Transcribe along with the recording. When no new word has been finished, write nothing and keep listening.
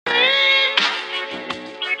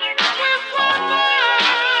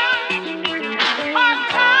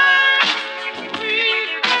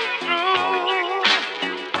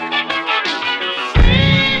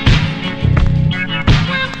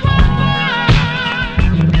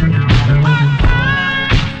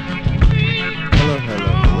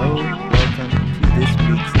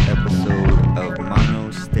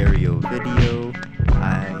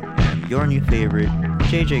favorite,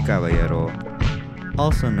 JJ Caballero,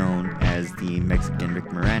 also known as the Mexican Rick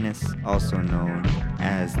Moranis, also known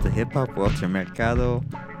as the Hip Hop Walter Mercado,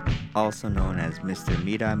 also known as Mr.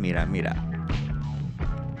 Mira Mira Mira.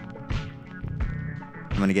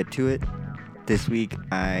 I'm going to get to it. This week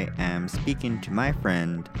I am speaking to my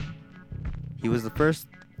friend. He was the first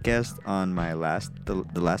guest on my last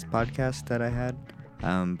podcast that I had,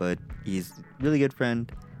 but he's a really good friend,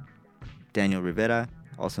 Daniel Rivera,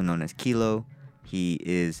 also known as Kilo. He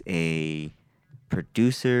is a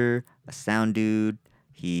producer, a sound dude.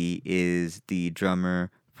 He is the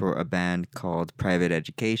drummer for a band called Private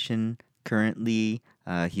Education currently.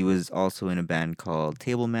 He was also in a band called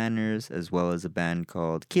Table Manners, as well as a band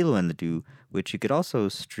called Kilo and the Do, which you could also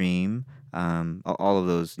stream. All of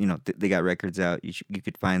those, they got records out. You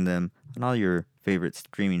could find them on all your favorite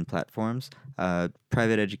streaming platforms.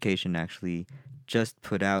 Private Education actually just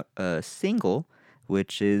put out a single,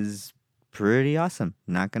 which is pretty awesome.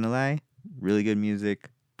 Not gonna lie, really good music.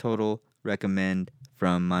 Total recommend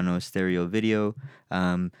from Mono Stereo Video.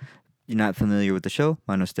 You're not familiar with the show,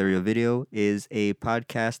 Mono Stereo Video is a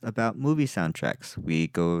podcast about movie soundtracks. We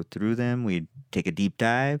go through them, we take a deep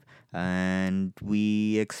dive, and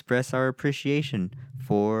we express our appreciation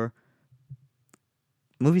for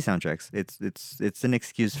movie soundtracks. It's an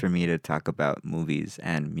excuse for me to talk about movies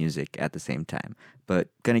and music at the same time. But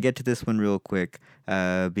gonna get to this one real quick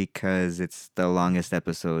because it's the longest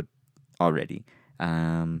episode already.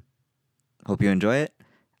 Hope you enjoy it.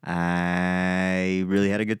 I really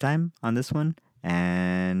had a good time on this one,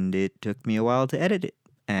 and it took me a while to edit it.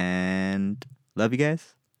 And love you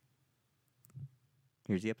guys.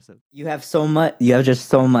 Here's the episode. You have so much. You have just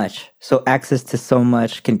so much. So access to so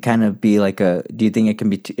much can kind of be like a. Do you think it can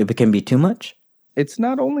be? It can be too much? It's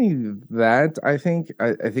not only that. I think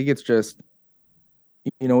it's just,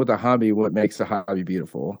 with a hobby, what makes a hobby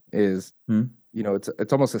beautiful is,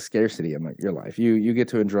 it's almost a scarcity in your life. You get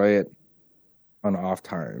to enjoy it on off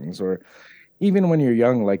times, or even when you're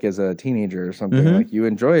young, like as a teenager or something, like you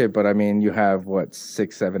enjoy it. But I mean, you have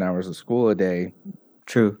 6-7 hours of school a day.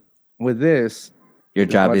 True. With this, your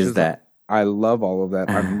job is that. I love all of that.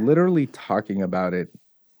 I'm literally talking about it,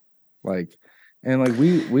 we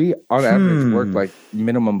on average work like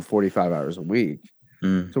minimum 45 hours a week.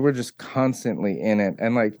 So we're just constantly in it,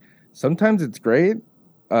 and sometimes it's great.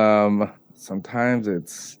 Sometimes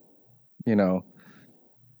it's,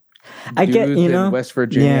 I get, in West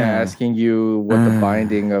Virginia asking you what the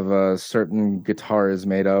binding of a certain guitar is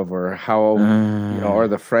made of, or how are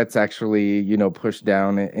the frets actually pushed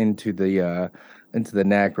down into the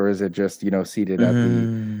neck, or is it just seated at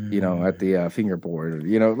the fingerboard,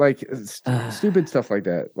 stupid stuff like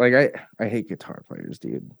that. I hate guitar players,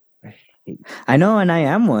 dude. I know, and I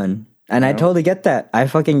am one. And I totally get that. I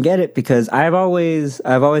fucking get it, because I've always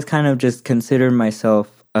kind of just considered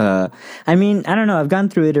myself. I don't know. I've gone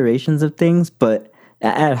through iterations of things, but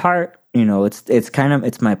at heart,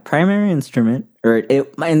 it's my primary instrument.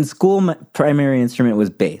 In school, my primary instrument was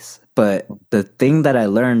bass, but the thing that I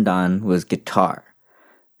learned on was guitar,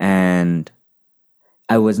 and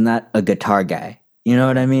I was not a guitar guy. You know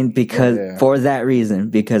what I mean? Because for that reason,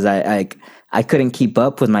 because I couldn't keep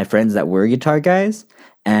up with my friends that were guitar guys,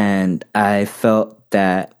 and I felt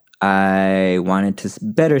that I wanted to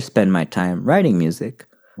better spend my time writing music.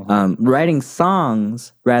 Writing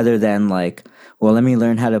songs rather than let me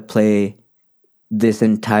learn how to play this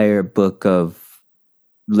entire book of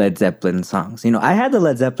Led Zeppelin songs. I had the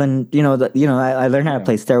Led Zeppelin, I learned how to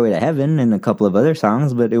play Stairway to Heaven and a couple of other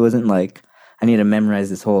songs, but it wasn't like I need to memorize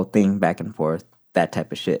this whole thing back and forth, that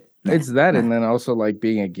type of shit. It's that, and then also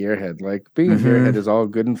being a gearhead. Being a gearhead is all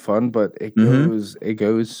good and fun, but it goes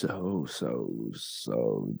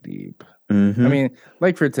so deep. I mean,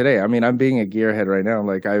 for today, I'm being a gearhead right now.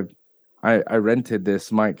 I rented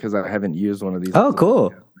this mic because I haven't used one of these. Oh,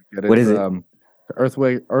 cool. What is it?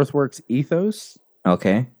 Earthworks Ethos.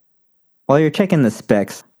 Okay. While you're checking the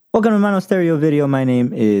specs, welcome to Mono Stereo Video. My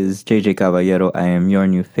name is JJ Caballero. I am your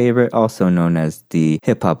new favorite, also known as the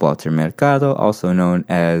Hip Hop Walter Mercado, also known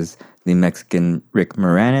as the Mexican Rick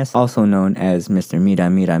Moranis, also known as Mr. Mira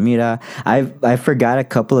Mira Mira. I forgot a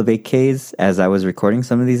couple of 8Ks as I was recording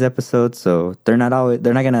some of these episodes, so they're not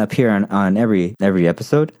gonna appear on every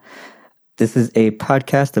episode. This is a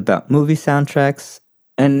podcast about movie soundtracks,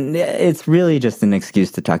 and it's really just an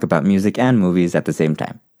excuse to talk about music and movies at the same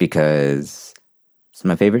time, because it's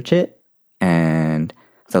my favorite shit, and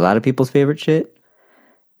it's a lot of people's favorite shit.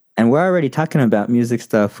 And we're already talking about music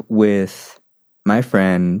stuff with my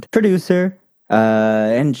friend, producer,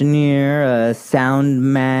 engineer, sound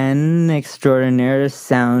man extraordinaire,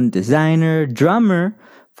 sound designer, drummer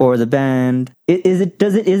for the band. Is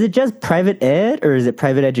it just private ed or is it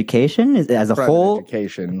private education? Is it as a Private whole?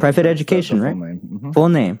 education. Private That's education, the right? full name. Mm-hmm. Full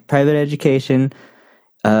name, private education.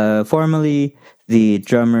 Formerly the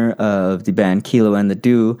drummer of the band Kilo and the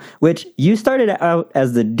Do, which you started out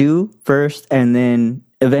as the Do first, and then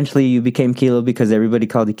eventually you became Kilo because everybody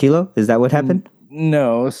called you Kilo. Is that what happened?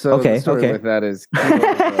 No. So Okay, the story with that is Kilo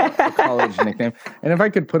was a college nickname. And if I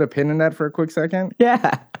could put a pin in that for a quick second.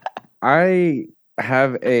 Yeah. I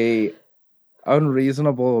have a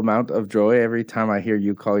unreasonable amount of joy every time I hear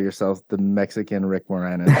you call yourself the Mexican Rick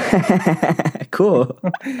Moranis. Cool.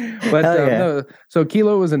 But no, so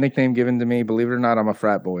Kilo was a nickname given to me. Believe it or not, I'm a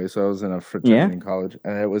frat boy, so I was in a fraternity in college,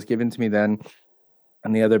 and it was given to me then.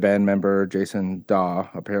 And the other band member, Jason Daw,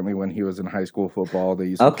 apparently when he was in high school football, they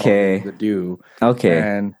used to call him the Do. Okay.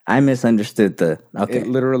 And I misunderstood the. Okay. It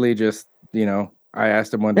literally just, I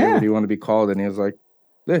asked him one day, what do you want to be called? And he was like,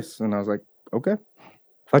 this. And I was like, okay.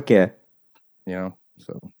 Fuck yeah.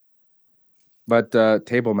 So. But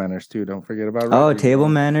table manners too. Don't forget about. Table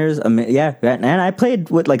manners. Yeah, and I played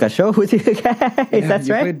with like a show with you guys. That's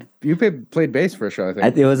right. You played bass for a show. I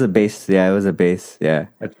think it was a bass. Yeah, it was a bass. Yeah,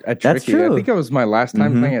 at Tricky. That's true. I think it was my last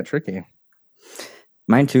time playing at Tricky.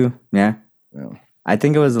 Mine too. Yeah. I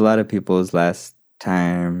think it was a lot of people's last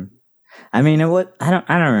time. I mean, I don't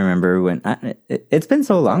remember when. It's been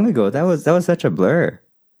so long ago. That was such a blur.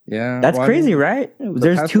 Yeah, that's crazy, right?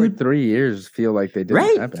 There's past 3 years feel like they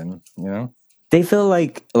didn't happen. They feel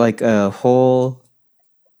like a whole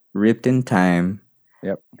ripped in time.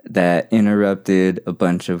 Yep. That interrupted a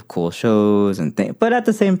bunch of cool shows and things. But at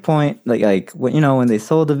the same point, like when they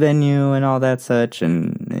sold the venue and all that such,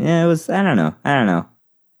 and it was I don't know.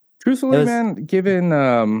 Truthfully, man, given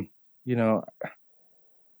I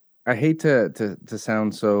hate to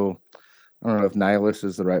sound so, I don't know if nihilist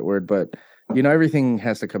is the right word, but everything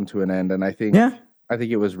has to come to an end, and I think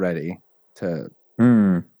it was ready to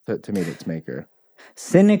meet its maker.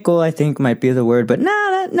 Cynical, I think, might be the word, but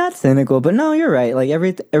not cynical. But no, you're right. Like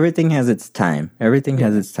everything has its time. Everything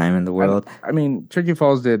has its time in the world. I mean, Tricky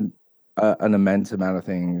Falls did an immense amount of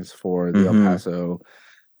things for the El Paso,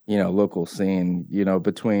 local scene.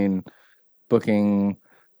 Between booking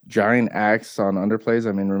giant acts on underplays.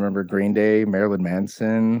 I mean, remember Green Day, Marilyn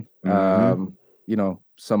Manson,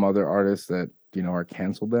 some other artists that are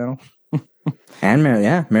canceled now. And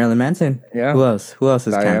Marilyn Manson. Yeah. Who else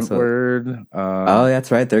is canceled? Word. Oh,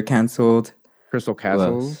 that's right. They're canceled. Crystal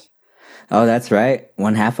Castles. Oh, that's right.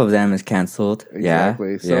 One half of them is canceled.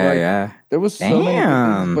 Exactly. Yeah. So there was so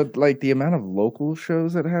many things, but like the amount of local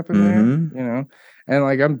shows that happened there, and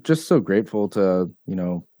like I'm just so grateful to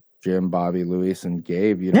Jim, Bobby, Luis, and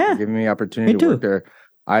Gabe, for giving me the opportunity to work there.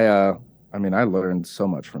 I learned so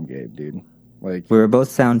much from Gabe, dude. Like we were both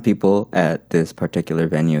sound people at this particular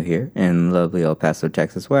venue here in lovely El Paso,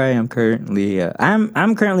 Texas, where I am currently.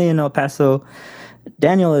 I'm currently in El Paso.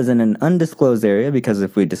 Daniel is in an undisclosed area because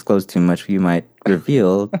if we disclose too much, you might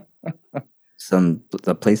reveal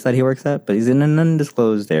the place that he works at. But he's in an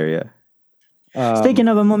undisclosed area. Speaking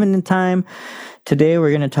of a moment in time, today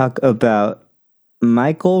we're going to talk about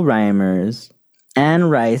Michael Reimer's Anne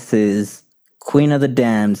Rice's Queen of the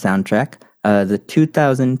Damned soundtrack, the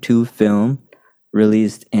 2002 film.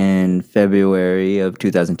 Released in February of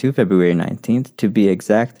 2002, February 19th, to be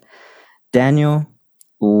exact. Daniel,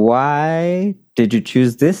 why did you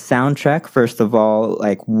choose this soundtrack? First of all,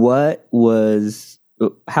 like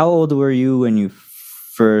how old were you when you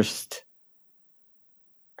first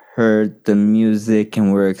heard the music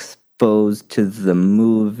and were exposed to the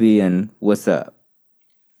movie, and what's up?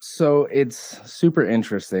 So it's super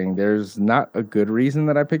interesting. There's not a good reason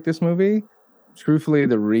that I picked this movie. Truthfully,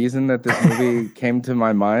 the reason that this movie came to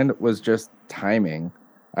my mind was just timing.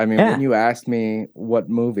 I mean, when you asked me what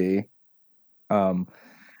movie, I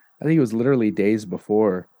think it was literally days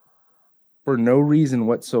before. For no reason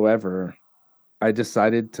whatsoever, I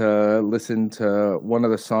decided to listen to one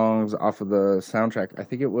of the songs off of the soundtrack. I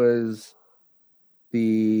think it was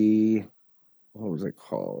what was it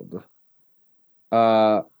called?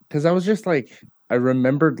 Because I was just like, I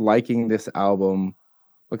remembered liking this album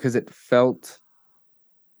because it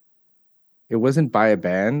wasn't by a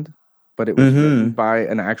band, but it was written by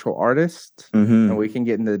an actual artist. And we can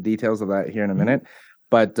get into the details of that here in a minute.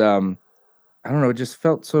 But I don't know, it just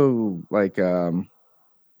felt so like so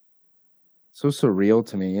surreal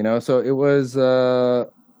to me, So it was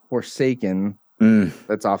Forsaken.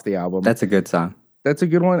 That's off the album. That's a good song. That's a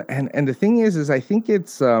good one. And the thing is I think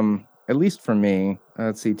it's at least for me,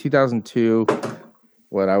 let's see, 2002,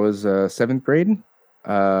 I was 7th grade.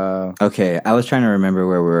 Okay, I was trying to remember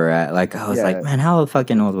where we were at. Like, I was like, Yeah, man, how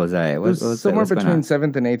fucking old was I? it was somewhere What's going between on?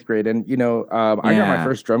 7th and 8th grade. And, I got my Yeah.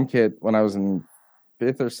 first drum kit when I was in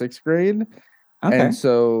 5th or 6th grade. Okay. And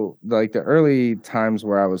so, like, the early times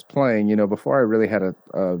where I was playing, before I really had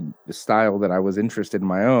a style that I was interested in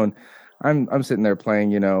my own, I'm sitting there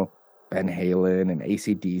playing, Van Halen and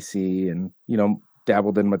AC/DC and,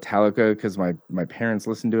 dabbled in Metallica because my parents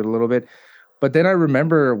listened to it a little bit. But then I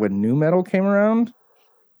remember when nu metal came around,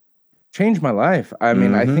 changed my life. I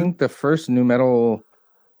mean, I think the first nu metal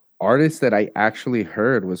artist that I actually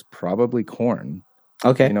heard was probably Korn.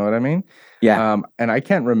 Okay. You know what I mean? Yeah. And I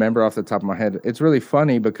can't remember off the top of my head. It's really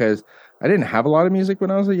funny because I didn't have a lot of music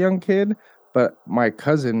when I was a young kid, but my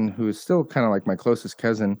cousin, who is still kind of like my closest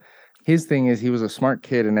cousin, his thing is he was a smart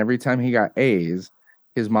kid, and every time he got A's,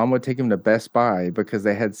 his mom would take him to Best Buy because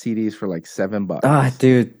they had CDs for like $7. Oh,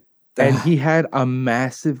 dude. And he had a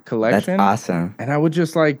massive collection. That's awesome. And I would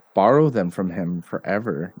just like borrow them from him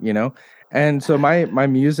forever, And so my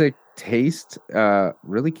music taste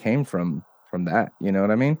really came from that, you know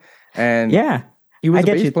what I mean? And yeah, he was I a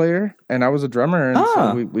get bass you. player and I was a drummer, and so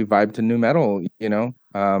Oh. we vibed to nu metal,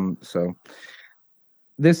 So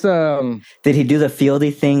this Did he do the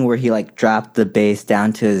fieldy thing where he like dropped the bass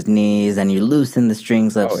down to his knees and you loosen the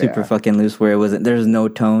strings up super fucking loose where there's no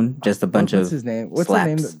tone, just a bunch of what's his name? What's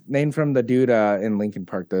slaps. the name from the dude in Linkin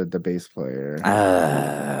Park, the bass player?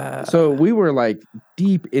 So we were like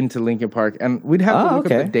deep into Linkin Park, and we'd have to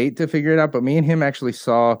look up the date to figure it out. But me and him actually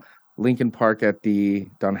saw Linkin Park at the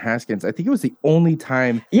Don Haskins. I think it was the only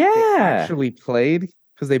time they actually played,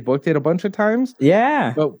 because they booked it a bunch of times.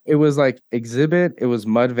 Yeah. But it was like Exhibit, it was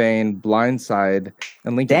Mudvayne, Blindside,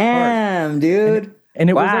 and Linkin Park. Damn, dude. And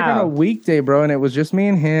it was like on a weekday, bro, and it was just me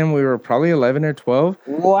and him. We were probably 11 or 12.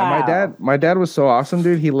 Wow. And my dad was so awesome,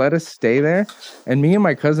 dude. He let us stay there. And me and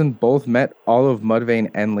my cousin both met all of Mudvayne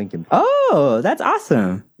and Linkin Park. Oh, that's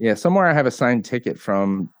awesome. Yeah, somewhere I have a signed ticket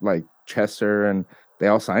from like Chester, and they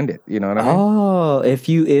all signed it. You know what I mean? Oh, if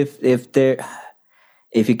you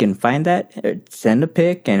can find that, send a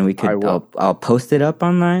pic and we could. I'll post it up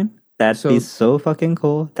online. That'd be so fucking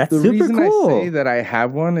cool. That's super cool. The reason I say that I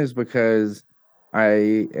have one is because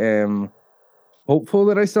I am hopeful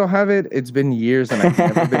that I still have it. It's been years and I've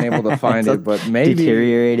never been able to find it, but maybe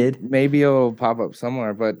deteriorated. Maybe it'll pop up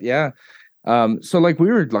somewhere. But yeah, so like we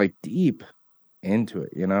were like deep into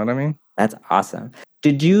it. You know what I mean? That's awesome.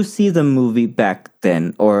 Did you see the movie back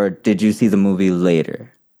then, or did you see the movie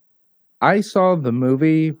later? I saw the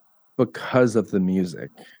movie because of the music.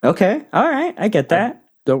 Okay, all right, I get that.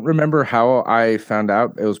 Don't remember how I found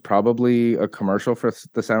out. It was probably a commercial for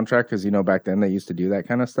the soundtrack, because back then they used to do that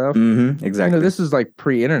kind of stuff. Exactly. This is like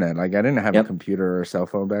pre-internet. Like I didn't have a computer or a cell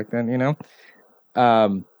phone back then.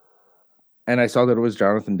 And I saw that it was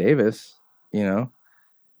Jonathan Davis. And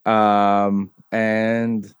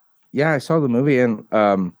yeah, I saw the movie, and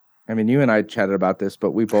I mean, you and I chatted about this,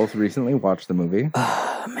 but we both recently watched the movie.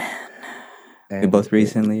 Oh man, and we both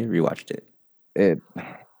recently rewatched it.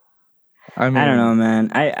 I mean, I don't know, man.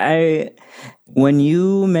 I when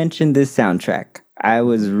you mentioned this soundtrack, I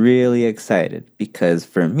was really excited because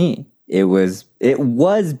for me, it was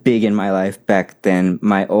big in my life back then.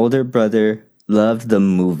 My older brother loved the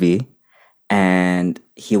movie, and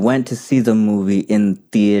he went to see the movie in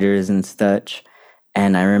theaters and such.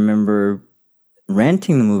 And I remember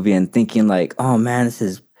renting the movie and thinking like, "Oh man, this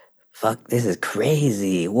is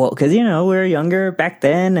crazy." Well, because we were younger back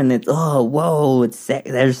then, and it's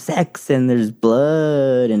there's sex and there's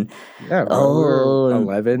blood, and we were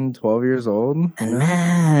 11, 12 years old, and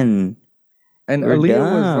man, and Aaliyah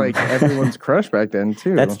was like everyone's crush back then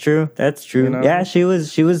too. That's true. Yeah, she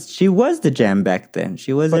was the jam back then.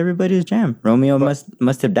 She was everybody's jam. Romeo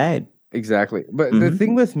must have died. Exactly. But the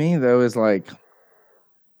thing with me though is like,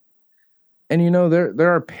 and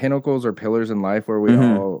there are pinnacles or pillars in life where we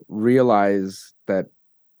all realize that,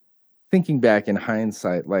 thinking back in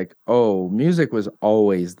hindsight, like, oh, music was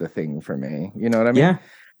always the thing for me. You know what I mean? Yeah.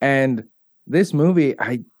 And this movie,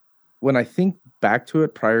 when I think back to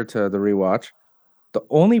it prior to the rewatch, the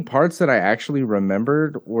only parts that I actually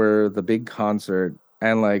remembered were the big concert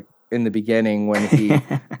and like in the beginning when he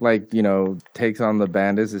takes on the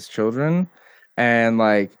band as his children, and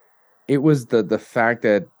like it was the fact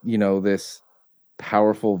that this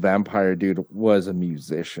powerful vampire dude was a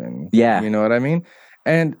musician. Yeah, you know what I mean.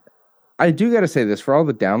 And I do got to say this, for all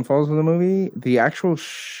the downfalls of the movie, the actual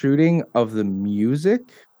shooting of the music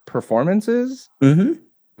performances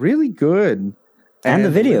really good. And the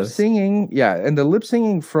videos singing, and the lip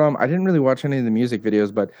singing from, I didn't really watch any of the music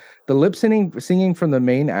videos, but the lip singing from the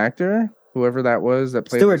main actor, whoever that was that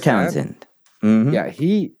played Stuart Townsend. Mm-hmm. Yeah,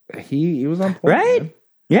 he was on point, Right? man.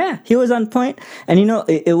 Yeah, he was on point. And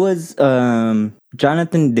it was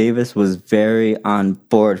Jonathan Davis was very on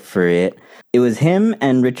board for it. It was him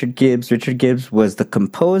and Richard Gibbs. Richard Gibbs was the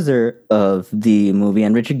composer of the movie,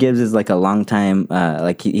 and Richard Gibbs is like a long time,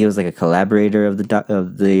 like he was like a collaborator of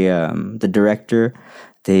the director.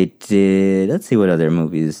 They did. Let's see what other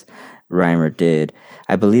movies Reimer did.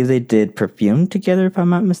 I believe they did Perfume together, if I'm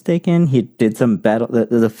not mistaken. He did some battle.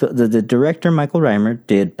 The director Michael Reimer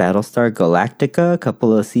did Battlestar Galactica, a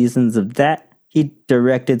couple of seasons of that. He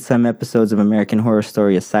directed some episodes of American Horror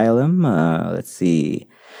Story Asylum. Let's see.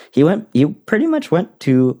 He pretty much went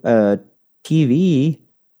to TV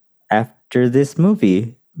after this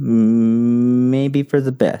movie. Maybe for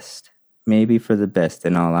the best. Maybe for the best,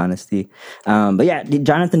 in all honesty. But yeah,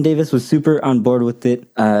 Jonathan Davis was super on board with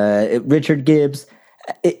it. Richard Gibbs.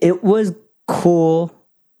 It was cool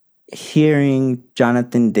hearing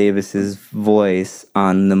Jonathan Davis's voice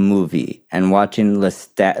on the movie and watching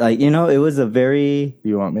Lestat. Like, it was a very...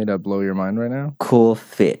 You want me to blow your mind right now? Cool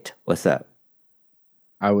fit. What's up?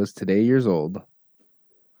 I was today years old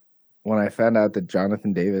when I found out that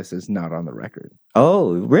Jonathan Davis is not on the record.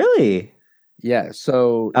 Oh, really? Yeah,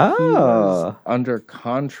 so he was under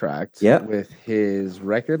contract Yep. with his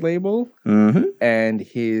record label, Mm-hmm. and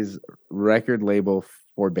his record label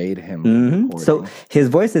forbade him. Mm-hmm. So his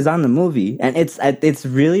voice is on the movie, and it's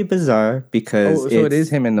really bizarre because it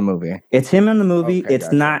is him in the movie. It's him in the movie. Okay, it's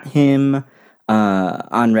gotcha. not him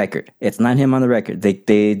on record. It's not him on the record. They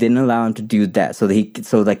didn't allow him to do that. So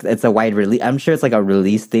it's a wide release. I'm sure it's like a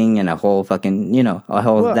release thing and a whole fucking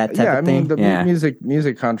that type of thing. The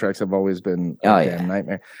music contracts have always been a damn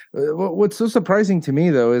nightmare. What's so surprising to me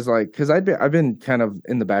though is like, because I've been kind of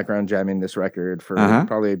in the background jamming this record for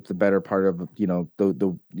probably the better part of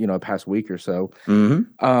the past week or so.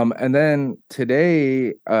 Mm-hmm. And then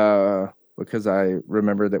today, because I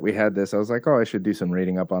remember that we had this, I was like, oh, I should do some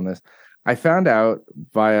reading up on this. I found out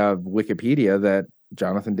via Wikipedia that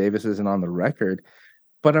Jonathan Davis isn't on the record,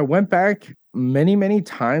 but I went back many, many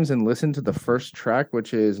times and listened to the first track,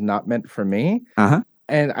 which is Not Meant for Me.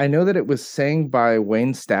 And I know that it was sang by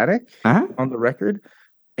Wayne Static on the record.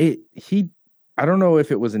 I don't know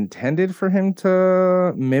if it was intended for him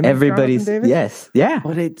to mimic everybody's Jonathan Davis. Yes, yeah.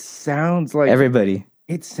 But it sounds like everybody.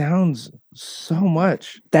 It sounds so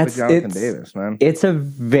much like Jonathan Davis, man. It's a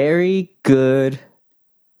very good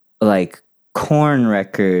like Korn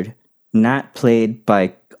record, not played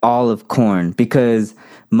by all of Korn, because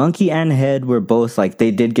Monkey and Head were both like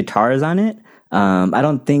they did guitars on it. I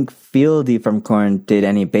don't think Fieldy from Korn did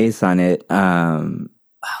any bass on it.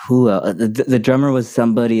 Who else? The drummer was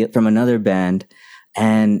somebody from another band,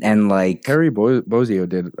 and like Terry Bozzio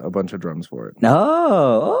did a bunch of drums for it.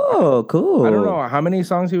 Oh, cool. I don't know how many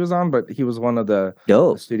songs he was on, but he was one of the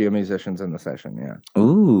studio musicians in the session. Yeah,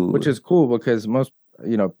 which is cool because most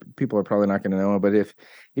people are probably not going to know him, but if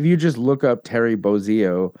you just look up Terry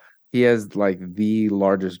Bozzio, he has like the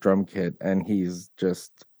largest drum kit, and he's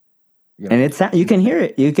just and it's you can hear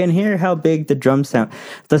it. You can hear how big the drums sound.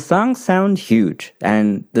 The songs sound huge,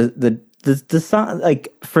 and the song,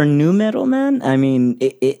 like for nu metal, man. I mean,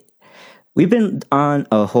 we've been on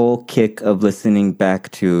a whole kick of listening back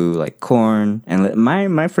to like Korn, and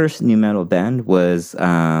my first nu metal band was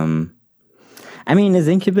I mean, is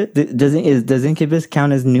Incubus does Incubus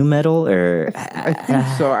count as nu metal or? I think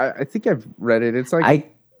so. I think I've read it. It's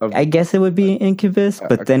like I guess it would be Incubus,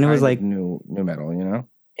 but then it was like nu metal,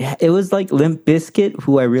 Yeah, it was like Limp Bizkit,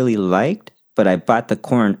 who I really liked, but I bought the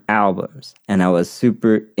Korn albums, and I was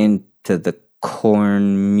super into the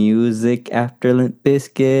Korn music after Limp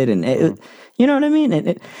Bizkit, and you know what I mean.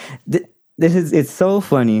 And it's so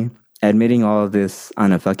funny admitting all of this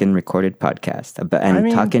on a fucking recorded podcast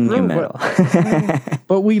talking nu metal.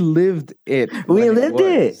 But we lived it. We lived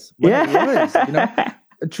it. Yeah. It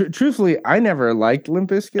was, truthfully, I never liked Limp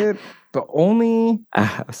Bizkit. The only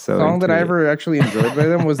song that I ever actually enjoyed by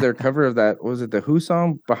them was their cover of that. Was it the Who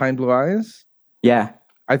song, Behind Blue Eyes? Yeah.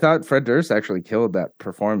 I thought Fred Durst actually killed that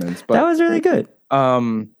performance. But that was really good.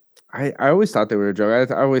 I always thought they were a joke.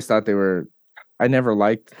 I always thought they were... I never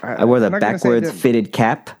liked... I wore the backwards fitted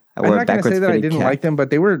cap. I'm not going to say that I didn't like them, but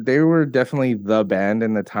they were definitely the band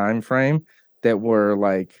in the time frame that were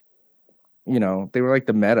like, they were like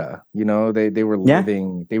the meta. They were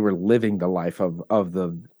living the life of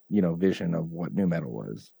the vision of what nu metal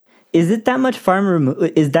was. Is it that much far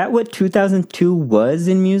removed? Is that what 2002 was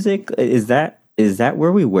in music? Is that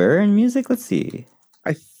where we were in music? Let's see.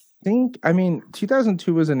 I think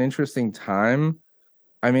 2002 was an interesting time.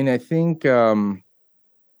 I mean, I think, and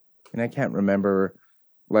I can't remember.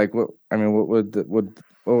 Like what would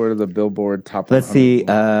What were the Billboard top? Let's see.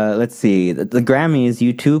 Let's see. The Grammys.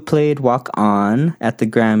 U2 played "Walk On" at the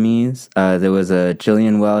Grammys. There was a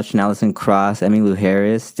Jillian Welch and Alison Krauss. Emmylou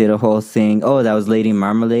Harris did a whole thing. Oh, that was Lady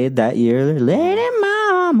Marmalade that year. Lady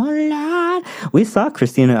Marmalade. We saw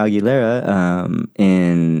Christina Aguilera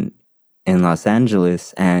in Los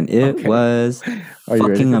Angeles, and it was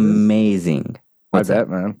fucking amazing. What's I bet,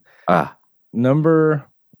 man. Number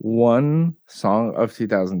one song of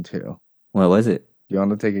 2002. What was it? You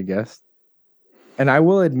want to take a guess? And I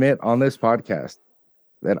will admit on this podcast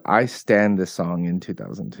that I stand this song in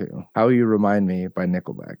 2002. How You Remind Me by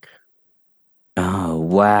Nickelback. Oh,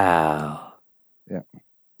 wow. Yeah.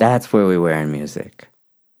 That's where we were in music.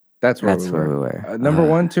 That's where we were. Number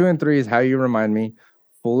 1, 2, and 3 is How You Remind Me.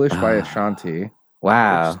 Foolish by Ashanti.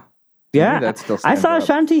 Wow. Yeah. I saw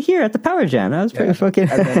Ashanti here at the Power Jam. That was pretty fucking,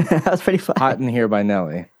 that was pretty fun. Hot in Here by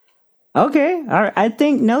Nelly. Okay. All right. I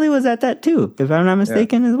think Nelly was at that too, if I'm not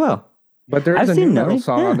mistaken as well. But there's a new metal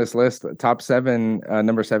song on this list. Top 7,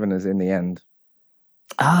 number 7 is In the End.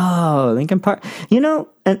 Oh, Linkin Park. You know,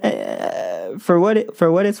 for what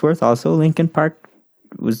it's worth, also Linkin Park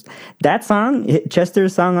was that song,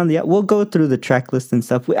 Chester's song on the. We'll go through the track list and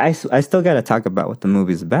stuff. I still got to talk about what the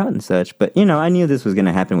movie's about and such. But you know, I knew this was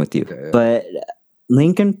gonna happen with you. Yeah. But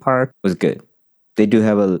Linkin Park was good. They do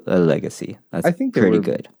have a legacy. That's I think pretty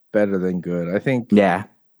good. Better than good. I think. Yeah.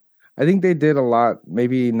 I think they did a lot.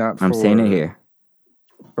 Maybe not. I'm saying it here.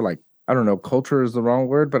 For like, I don't know, culture is the wrong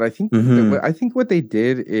word, but I think I think what they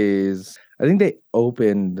did is I think they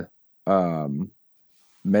opened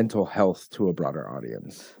mental health to a broader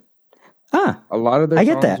audience. A lot of their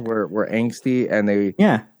songs were angsty, and they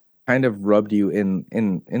kind of rubbed you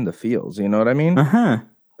in the feels. You know what I mean?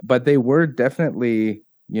 But they were definitely,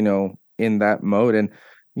 you know, in that mode. And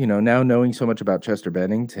you know, now knowing so much about Chester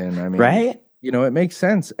Bennington, I mean, right? You know, it makes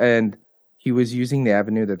sense. And he was using the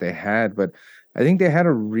avenue that they had, but I think they had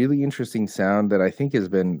a really interesting sound that I think has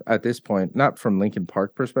been at this point, not from Linkin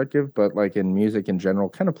Park perspective, but like in music in general,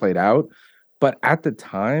 kind of played out. But at the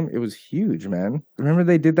time, it was huge, man. Remember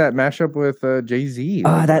they did that mashup with Jay-Z.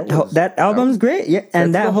 Oh, that album's great. Yeah,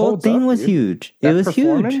 and that whole thing was huge. It was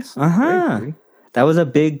huge. That was a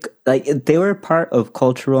big, like, they were part of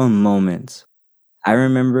cultural moments. I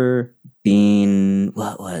remember being,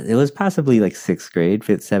 it was possibly like 6th grade,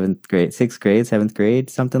 7th grade, 6th grade, 7th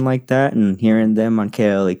grade, something like that, and hearing them on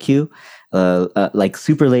KLAQ, like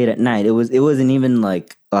super late at night. It wasn't even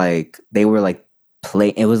like they were like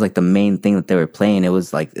playing. It was like the main thing that they were playing. It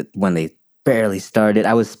was like when they barely started.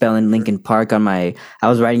 I was spelling Linkin Park I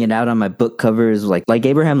was writing it out on my book covers, like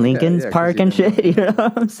Abraham Lincoln's Park and shit. You know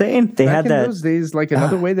what I'm saying? They had that. Those days, like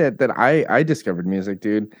another way that I discovered music,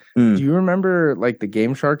 dude. Do you remember like the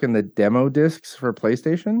Game Shark and the demo discs for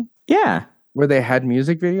PlayStation? Yeah, where they had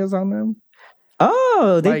music videos on them.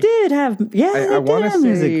 Oh, they did have. Yeah, I want to say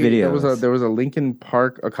music videos. There was a Linkin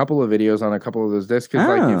Park, a couple of videos on a couple of those discs.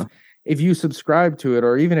 Like if you subscribe to it,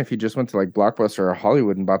 or even if you just went to like Blockbuster or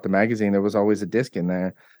Hollywood and bought the magazine, there was always a disc in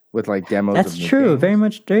there with like demos. That's true.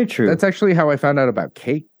 Games. Very true. That's actually how I found out about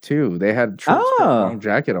Cake too. They had long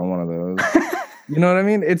jacket on one of those. You know what I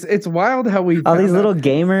mean? It's wild how we all these little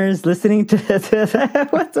gamers listening to that.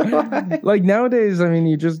 What the like nowadays? I mean,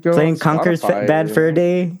 you just go playing Conker's Bad Fur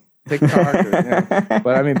Day. TikTok,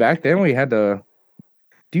 But I mean, back then we had to.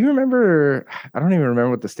 Do you remember? I don't even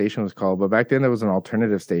remember what the station was called, but back then there was an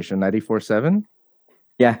alternative station, 94.7.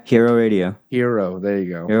 Yeah, Hero Radio. Hero, there you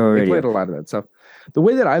go. Hero Radio. They played a lot of that stuff. The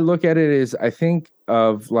way that I look at it is, I think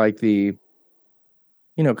of like the,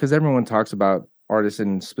 you know, because everyone talks about artists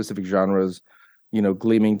in specific genres, you know,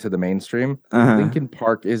 gleaming to the mainstream. Linkin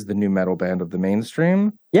Park is the new metal band of the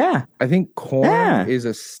mainstream. Yeah, I think Korn is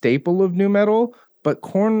a staple of new metal, but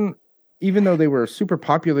Korn, even though they were super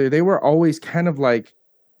popular, they were always kind of like,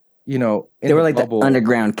 you know, they were like the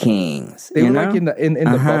underground kings. They were like in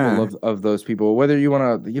the bubble of those people. Whether you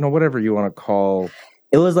want to, you know, whatever you want to call.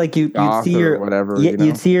 It was like you'd see your whatever.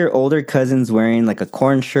 You'd see your older cousins wearing like a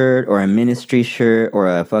Korn shirt or a Ministry shirt or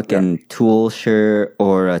a fucking Tool shirt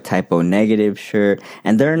or a Typo Negative shirt,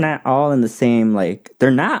 and they're not all in the same. Like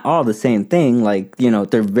they're not all the same thing. Like, you know,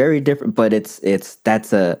 they're very different. But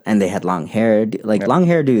and they had long hair, like long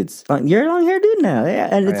hair dudes. You're a long hair dude now,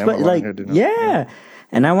 and it's like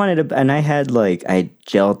And I I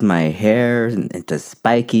gelled my hair into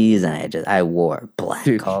spikies, and I wore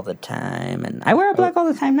black all the time, and I wear black all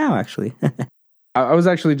the time now, actually. I was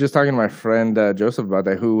actually just talking to my friend Joseph about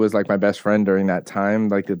that, who was like my best friend during that time,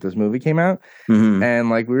 like that this movie came out, and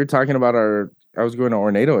like we were talking about I was going to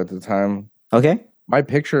Ornado at the time. Okay. My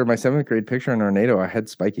 7th grade picture in Ornado, I had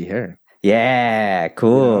spiky hair. Yeah,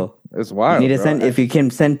 cool. It's You wild. need to bro. send if you can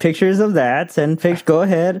send pictures of that. Send pictures. Go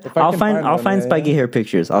ahead. If I I'll can find. find I'll one, find yeah, spiky yeah. hair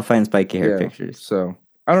pictures. I'll find spiky hair Yeah. pictures. So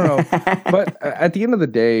I don't know, but at the end of the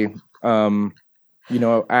day, you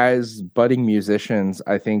know, as budding musicians,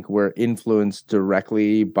 I think we're influenced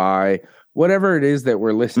directly by whatever it is that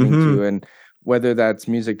we're listening to, and whether that's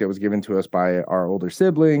music that was given to us by our older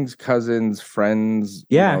siblings, cousins, friends,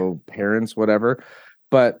 you Yeah. know, parents, whatever.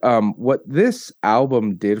 But what this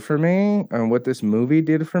album did for me and what this movie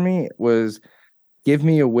did for me was give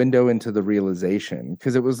me a window into the realization,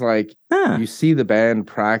 because it was like you see the band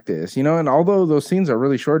practice, you know, and although those scenes are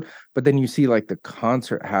really short, but then you see like the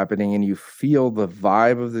concert happening and you feel the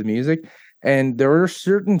vibe of the music. And there were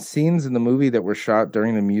certain scenes in the movie that were shot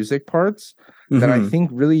during the music parts that I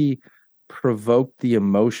think really provoked the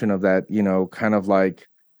emotion of that, you know, kind of like,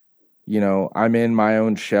 you know, I'm in my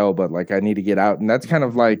own shell, but like I need to get out. And that's kind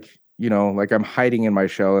of like, you know, like I'm hiding in my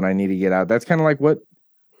shell and I need to get out. That's kind of like what,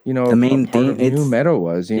 you know, The main a part thing. of new metal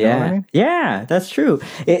was, you know what I mean? Yeah, that's true.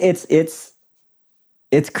 It's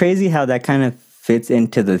crazy how that kind of fits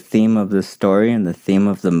into the theme of the story and the theme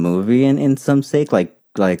of the movie. And in some sake, like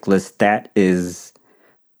Lestat is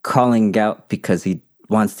calling out because he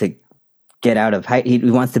wants to get out of hiding. He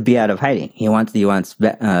wants to be out of hiding. He wants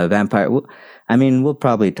vampire. I mean, we'll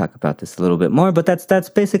probably talk about this a little bit more, but that's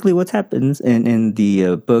basically what happens in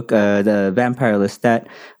the book, the Vampire Lestat.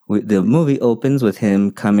 The movie opens with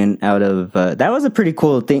him coming out of. That was a pretty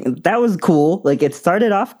cool thing. That was cool. Like it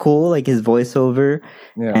started off cool, like his voiceover,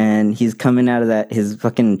 and he's coming out of his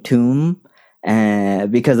fucking tomb.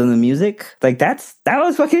 And because of the music, like that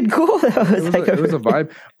was fucking cool. It was a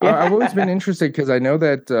vibe. I've always been interested because I know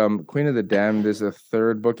that Queen of the Damned is a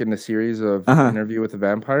third book in the series of Interview with the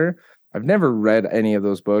Vampire. I've never read any of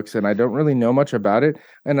those books, and I don't really know much about it.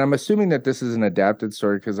 And I'm assuming that this is an adapted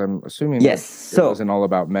story because I'm assuming that it wasn't all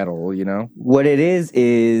about metal, you know? What it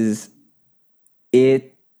is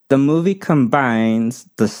the movie combines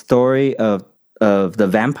the story of the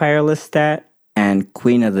Vampire Lestat and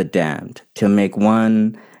Queen of the Damned to make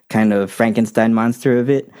one kind of Frankenstein monster of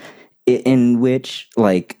it, in which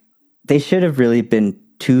like they should have really been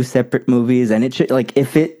two separate movies, and it should like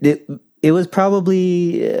if it was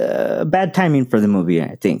probably bad timing for the movie,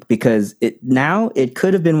 I think, because it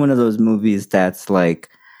could have been one of those movies that's like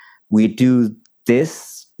we do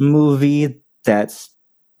this movie that's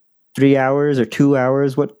 3 hours or 2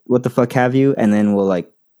 hours, what the fuck have you, and then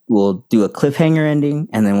we'll do a cliffhanger ending,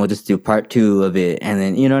 and then we'll just do part 2 of it, and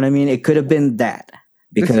then you know what I mean. It could have been that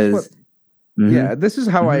because this is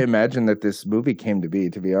how I imagine that this movie came to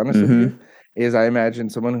be. To be honest with you, is I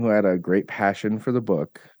imagine someone who had a great passion for the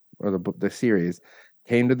book or the series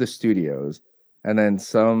came to the studios, and then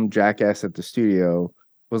some jackass at the studio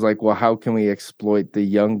was like, well, how can we exploit the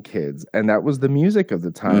young kids? And that was the music of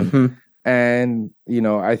the time. And you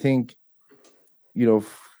know, I think, you know,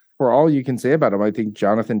 for all you can say about him, I think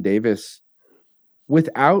Jonathan Davis,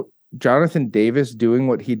 without Jonathan Davis doing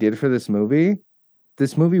what he did for this movie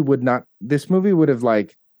would have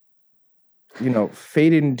like, you know,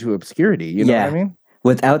 faded into obscurity. You know what I mean?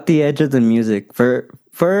 Without the edge of the music, for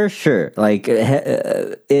sure. Like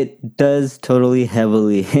it does totally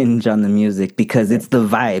heavily hinge on the music because it's the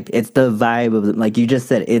vibe. It's the vibe of like you just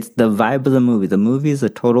said. It's the vibe of the movie. The movie is a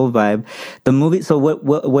total vibe. The movie. So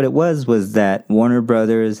what it was that Warner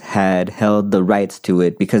Brothers had held the rights to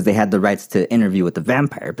it because they had the rights to Interview with the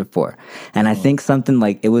Vampire before, and I think something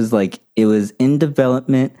like it was in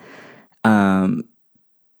development.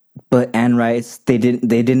 But Anne Rice, they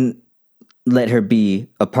didn't let her be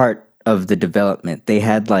a part of the development. They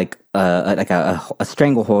had like a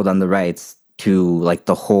stranglehold on the rights to like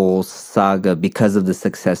the whole saga because of the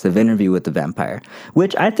success of Interview with the Vampire,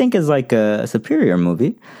 which I think is like a superior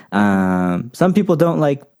movie. Some people don't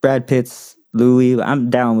like Brad Pitt's Louis. I'm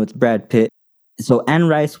down with Brad Pitt. So Anne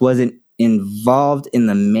Rice wasn't involved in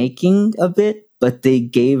the making of it, but they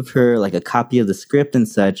gave her like a copy of the script and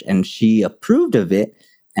such, and she approved of it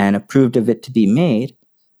to be made.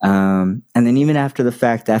 And then even after the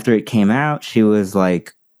fact, after it came out, she was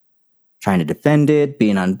like trying to defend it,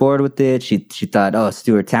 being on board with it. She thought, oh,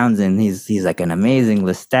 Stuart Townsend, he's like an amazing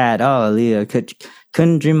Lestat. Oh, Leah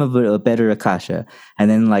couldn't dream of a better Akasha. And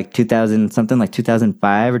then like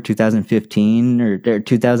 2005 or 2015 or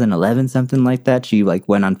 2011, something like that, she like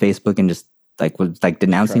went on Facebook and just like was like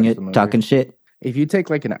denouncing it, talking shit. If you take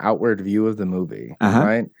like an outward view of the movie,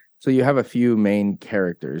 right? So you have a few main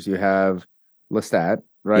characters. You have Lestat,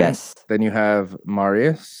 right? Yes. Then you have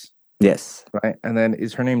Marius. Yes. Right. And then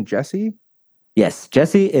is her name Jessie? Yes.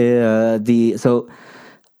 Jessie, so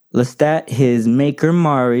Lestat, his maker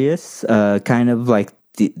Marius, kind of like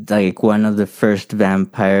one of the first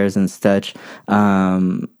vampires and such.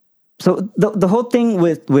 So the whole thing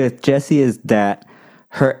with Jessie is that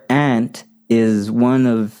her aunt is one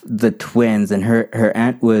of the twins, and her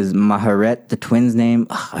aunt was Maharet, the twins' name.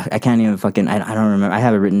 Ugh, I can't even fucking. I don't remember. I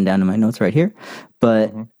have it written down in my notes right here,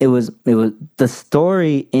 but it was the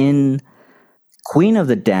story in Queen of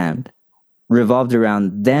the Damned revolved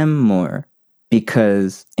around them more,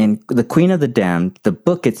 because in the Queen of the Damned, the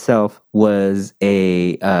book itself was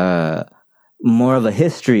a more of a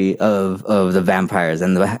history of the vampires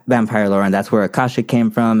and the vampire lore, and that's where Akasha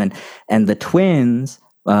came from, and the twins,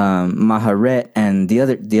 Maharet and the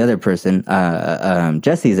other person,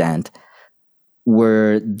 Jesse's aunt,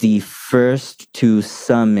 were the first to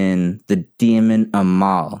summon the demon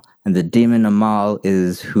Amal, and the demon Amal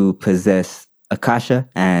is who possessed Akasha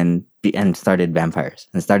and started vampires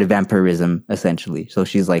and started vampirism essentially. So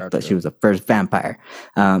she's like, Gotcha. she was the first vampire,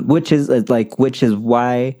 which is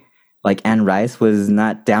why like Anne Rice was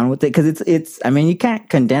not down with it, because it's I mean, you can't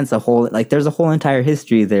condense a whole, like, there's a whole entire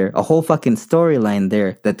history there, a whole fucking storyline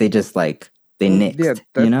there that they just like they nixed.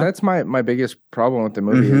 Yeah, you know? that's my biggest problem with the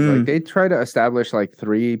movie is like they try to establish like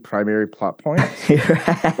 3 primary plot points,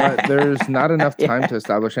 but there's not enough time to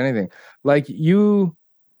establish anything. Like, you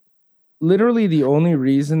literally, the only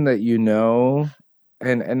reason that you know,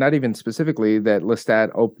 and not even specifically that Lestat,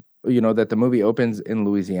 that the movie opens in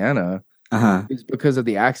Louisiana, is because of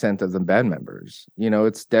the accent of the band members.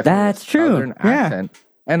 It's definitely That's true. Southern accent,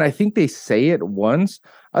 and I think they say it once.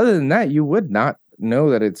 Other than that, you would not know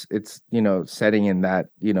that it's setting in that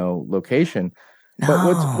location. No.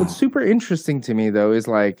 But what's super interesting to me though is,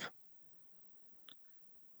 like,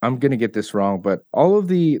 I'm gonna get this wrong, but all of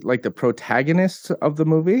the protagonists of the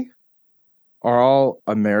movie are all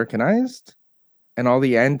Americanized, and all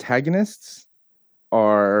the antagonists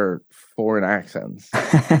are foreign accents.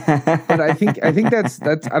 But I think that's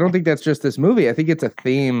I don't think that's just this movie. I think it's a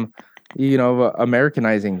theme, of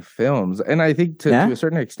Americanizing films, and I think to a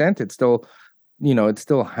certain extent it still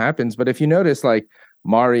happens. But if you notice, like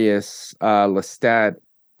Marius, Lestat,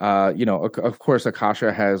 of course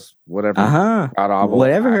Akasha has whatever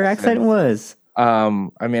whatever her accent was. I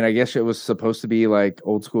mean, I guess it was supposed to be like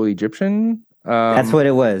old school Egyptian. That's what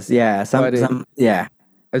it was. Yeah. Yeah.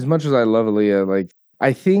 As much as I love Aaliyah, like,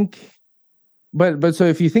 I think, but so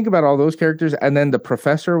if you think about all those characters, and then the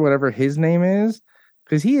professor, whatever his name is,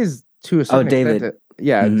 because he is to a certain extent,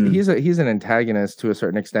 David. He's an antagonist to a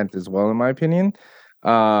certain extent as well, in my opinion.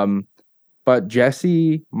 But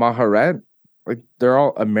Jesse, Maharet, like, they're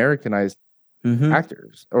all Americanized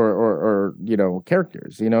actors or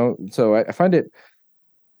characters. So I find it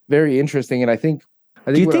very interesting, and I think.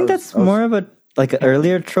 Do you think that's more of an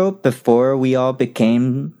earlier trope before we all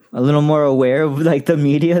became a little more aware of like the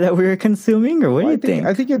media that we were consuming, or what do you think?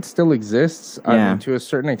 I think it still exists. I mean, to a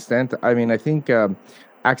certain extent. I mean, I think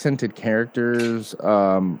accented characters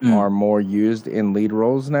are more used in lead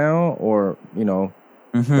roles now, or the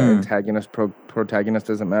antagonist, protagonist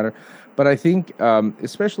doesn't matter. But I think,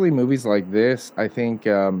 especially movies like this, I think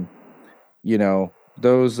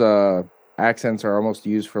those accents are almost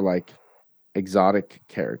used for like exotic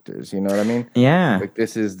characters. You know what I mean? Yeah. Like,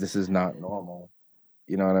 this is not normal.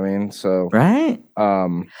 You know what I mean? So right.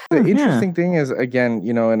 The interesting thing is, again,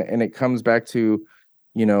 and it comes back to,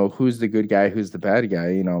 who's the good guy, who's the bad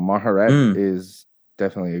guy. Maharet is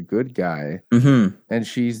definitely a good guy, and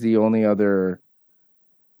she's the only other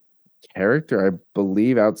character, I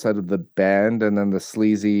believe, outside of the band, and then the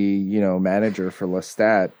sleazy, manager for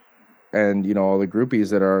Lestat, and all the groupies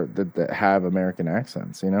that have American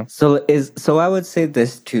accents. So I would say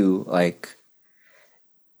this too, like,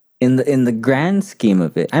 in the grand scheme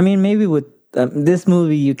of it, I mean, maybe with this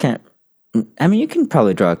movie, you can't. I mean, you can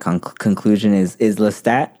probably draw a conclusion. Is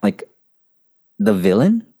Lestat like the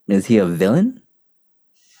villain? Is he a villain?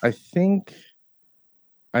 I think.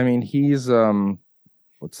 I mean, he's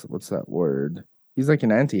what's that word? He's like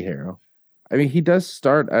an anti-hero. I mean, he does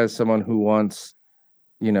start as someone who wants,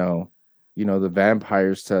 the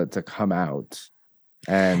vampires to come out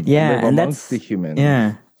and live amongst the humans.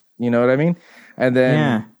 Yeah. You know what I mean? And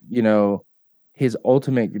then, his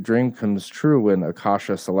ultimate dream comes true when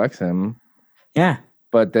Akasha selects him. Yeah.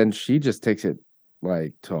 But then she just takes it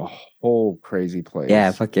like to a whole crazy place.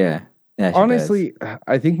 Yeah, fuck yeah. Yeah, honestly,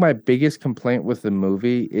 I think my biggest complaint with the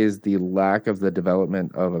movie is the lack of the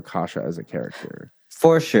development of Akasha as a character.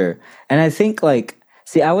 For sure. And I think, like,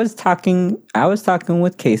 see, I was talking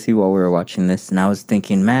with Casey while we were watching this, and I was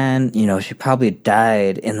thinking, man, she probably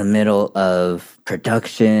died in the middle of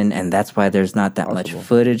production, and that's why there's not that much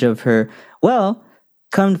footage of her. Well,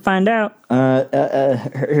 come to find out,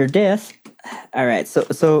 her death All right, so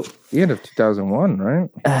the end of 2001, right?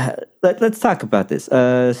 Let's talk about this.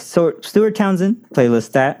 So Stuart Townsend, play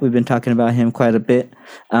Lestat. We've been talking about him quite a bit.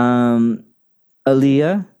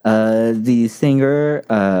 Aaliyah, the singer,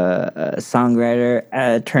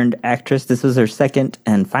 songwriter, turned actress. This was her second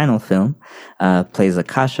and final film. Plays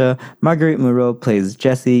Akasha. Marguerite Moreau plays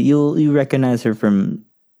Jessie. You recognize her from.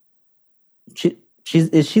 She's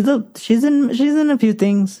in a few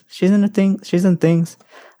things. She's in things.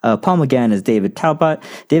 Paul McGann is David Talbot.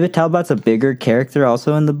 David Talbot's a bigger character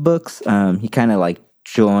also in the books. He kind of like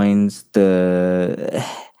joins the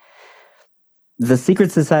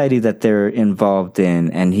secret society that they're involved in,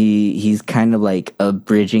 and he's kind of like a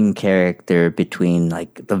bridging character between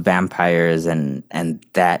like the vampires and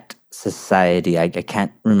that society. I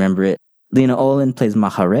can't remember it. Lena Olin plays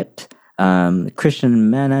Maharet. Christian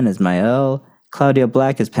Manan is Mael. Claudia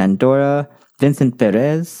Black is Pandora. Vincent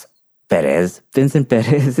Perez is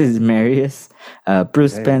Marius.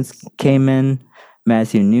 Bruce Spence, Cayman.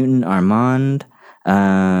 Matthew Newton, Armand.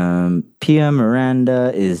 Pia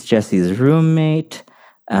Miranda is Jesse's roommate.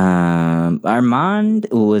 Armand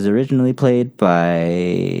was originally played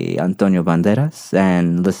by Antonio Banderas,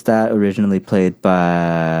 and Lestat originally played by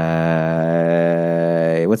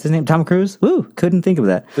what's his name? Tom Cruise. Woo! Couldn't think of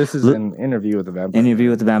that. This is an Interview with the Vampire. Interview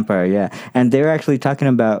with the Vampire, yeah. And they were actually talking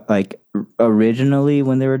about like originally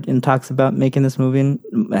when they were in talks about making this movie,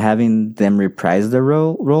 having them reprise their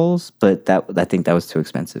roles, but I think that was too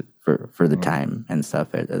expensive for the time and stuff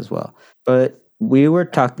as well. But we were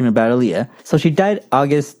talking about Aaliyah. So she died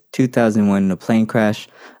August 2001 in a plane crash,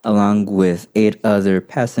 along with 8 other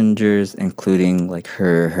passengers, including like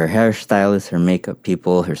her hairstylist, her makeup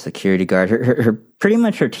people, her security guard, her pretty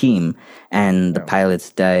much her team, and the pilots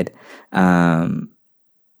died.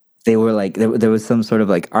 They were like there was some sort of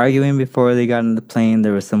like arguing before they got on the plane.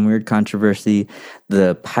 There was some weird controversy.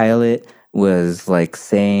 The pilot was like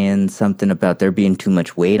saying something about there being too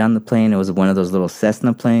much weight on the plane. It was one of those little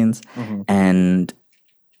Cessna planes. Mm-hmm. And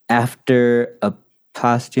after the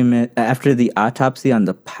autopsy on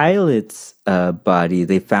the pilot's body,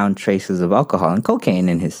 they found traces of alcohol and cocaine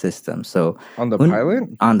in his system. So on the pilot?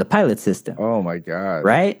 On the pilot system. Oh my God.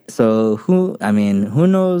 Right? So who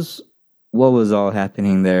knows what was all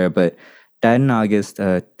happening there, but died in August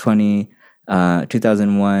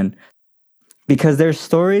 2001. Because there's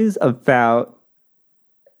stories about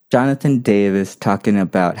Jonathan Davis talking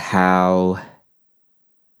about how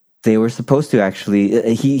they were supposed to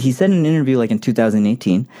actually, he said in an interview like in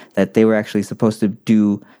 2018 that they were actually supposed to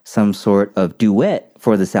do some sort of duet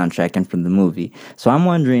for the soundtrack and from the movie. So I'm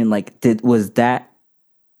wondering, like, was that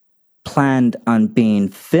planned on being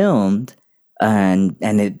filmed and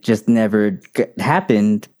it just never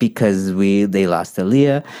happened because they lost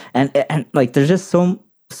Aaliyah and like there's just so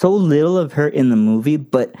little of her in the movie,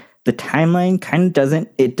 but the timeline kind of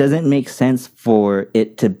doesn't make sense for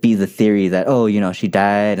it to be the theory that, oh, she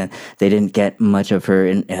died and they didn't get much of her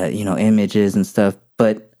in, images and stuff.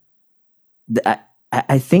 But I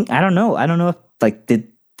think, I don't know if I don't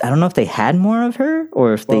know if they had more of her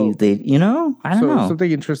or if they I don't know.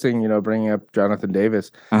 Something interesting, bringing up Jonathan Davis,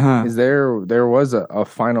 is there was a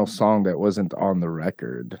final song that wasn't on the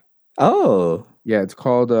record. Oh. Yeah, it's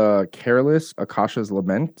called Careless, Akasha's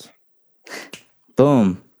Lament.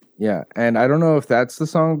 Boom. Yeah, and I don't know if that's the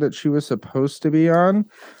song that she was supposed to be on.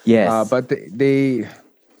 Yes. But they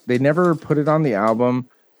never put it on the album,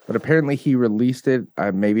 but apparently he released it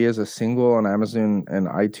maybe as a single on Amazon and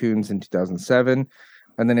iTunes in 2007.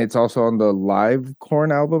 And then it's also on the Live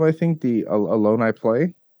Corn album, I think, the Alone I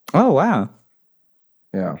Play. Oh, wow.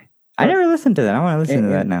 Yeah. I never listened to that. I want to listen to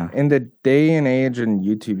that now. In the day and age in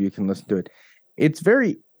YouTube, you can listen to it. It's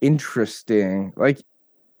very interesting. Like,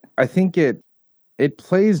 I think it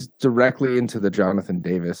plays directly into the Jonathan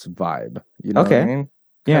Davis vibe. You know what I mean?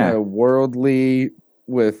 Yeah. Kind of worldly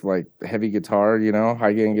with like heavy guitar,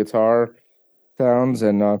 high gain guitar sounds.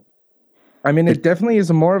 And it definitely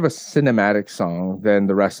is more of a cinematic song than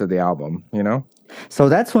the rest of the album, So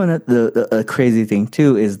that's one of the crazy thing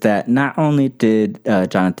too, is that not only did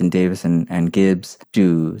Jonathan Davis and Gibbs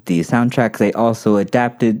do the soundtrack, they also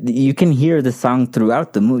adapted. You can hear the song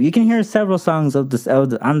throughout the movie. You can hear several songs on the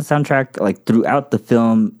soundtrack, like throughout the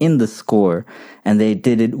film in the score, and they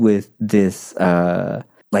did it with this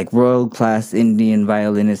like world class Indian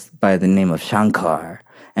violinist by the name of Shankar,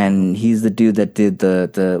 and he's the dude that did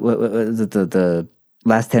the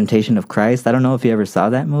Last Temptation of Christ. I don't know if you ever saw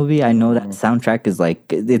that movie. I know that soundtrack is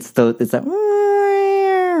like it's like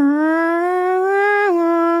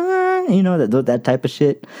that type of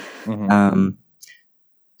shit. Mm-hmm.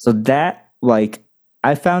 So that, like,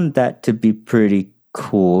 I found that to be pretty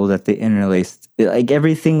cool that they interlaced. Like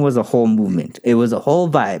everything was a whole movement. It was a whole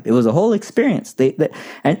vibe. It was a whole experience.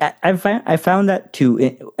 And I found that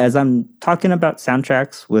too as I'm talking about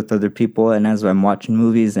soundtracks with other people, and as I'm watching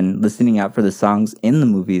movies and listening out for the songs in the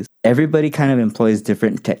movies. Everybody kind of employs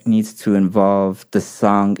different techniques to involve the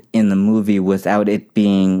song in the movie without it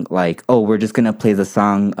being like, oh, we're just gonna play the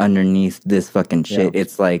song underneath this fucking shit. Yeah.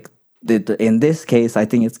 It's like. In this case, I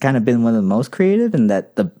think it's kind of been one of the most creative, in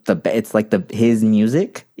that it's like his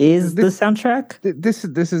music is the soundtrack. This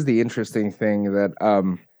is the interesting thing that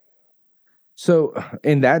so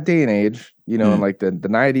in that day and age, you know, in like the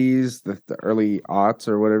 90s, the early aughts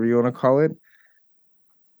or whatever you want to call it,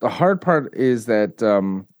 the hard part is that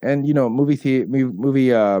and you know movie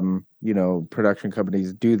you know production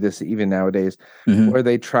companies do this even nowadays, where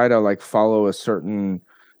they try to like follow a certain.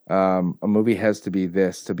 A movie has to be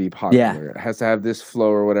this to be popular. It has to have this flow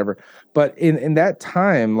or whatever. But in that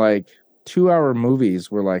time, like 2-hour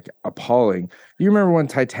movies were like appalling. You remember when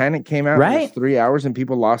Titanic came out? Right. It was 3 hours and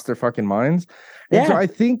people lost their fucking minds. And so I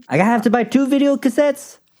think I have to buy 2 video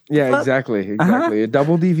cassettes. Yeah, exactly. A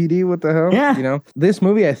double DVD. What the hell? Yeah. You know, this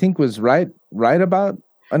movie I think was right about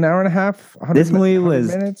an hour and a half. This movie was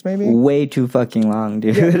minutes, maybe way too fucking long,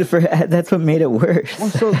 dude. Yeah. That's what made it worse. Well,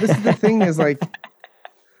 so this is the thing is like.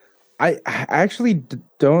 I actually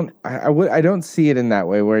don't. I don't see it in that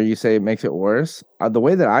way where you say it makes it worse. The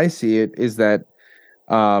way that I see it is that,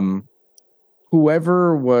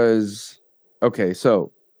 whoever was okay.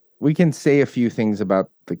 So we can say a few things about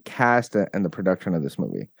the cast and the production of this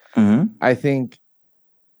movie. I think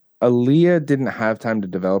Aaliyah didn't have time to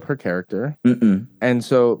develop her character, and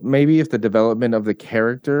so maybe if the development of the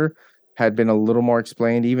character had been a little more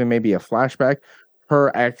explained, even maybe a flashback,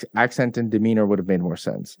 her accent and demeanor would have made more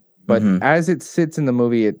sense. But as it sits in the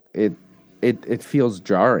movie, it feels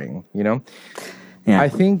jarring, you know? Yeah. I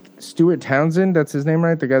think Stuart Townsend, that's his name,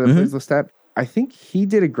 right? The guy that plays Lestat, I think he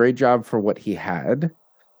did a great job for what he had.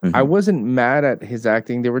 I wasn't mad at his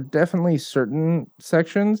acting. There were definitely certain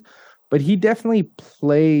sections, but he definitely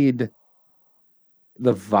played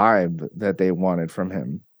the vibe that they wanted from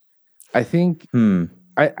him. I think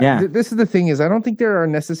this is the thing is I don't think there are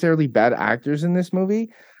necessarily bad actors in this movie.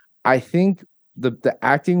 I think the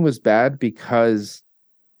acting was bad because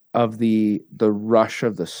of the rush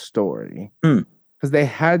of the story, because they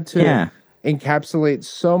had to encapsulate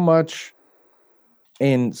so much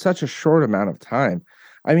in such a short amount of time.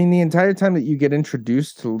 I mean, the entire time that you get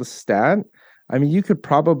introduced to Lestat, I mean, you could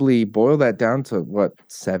probably boil that down to what,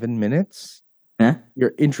 7 minutes? Yeah.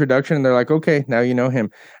 Your introduction, and they're like, okay, now you know him,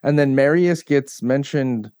 and then Marius gets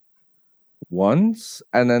mentioned once,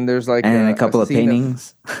 and then there's like a couple of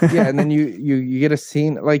paintings. And then you get a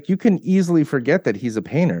scene, like you can easily forget that he's a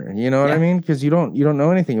painter, you know what I mean, because you don't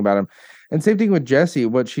know anything about him. And same thing with Jessie,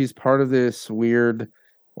 what she's part of this weird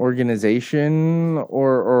organization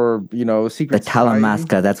or you know, secret the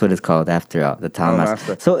Talamasca, that's what it's called after all, the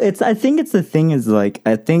Talamasca. So I think it's the thing is like,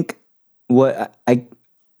 I think what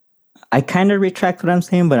I kind of retract what I'm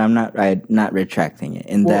saying, but I'm not retracting it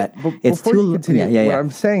in that it's too. What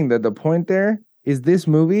I'm saying that the point there is this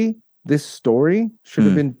movie, this story should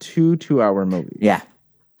have been 2-hour movies. Yeah.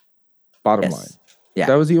 Bottom line. Yeah.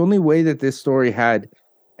 That was the only way that this story had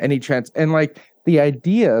any chance. And like the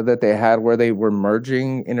idea that they had where they were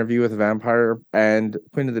merging Interview with a Vampire and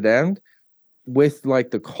Queen of the Damned with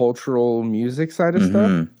like the cultural music side of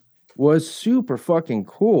stuff was super fucking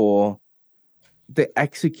cool. The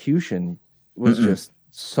execution was just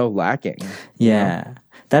so lacking. Yeah. You know?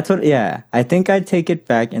 That's what, I think I'd take it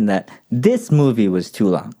back in that this movie was too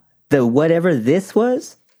long. Whatever this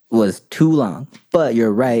was too long. But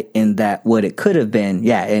you're right in that what it could have been,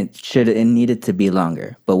 it needed to be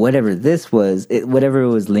longer. But whatever this was, whatever it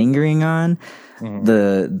was lingering on,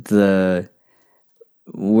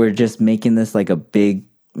 we're just making this like a big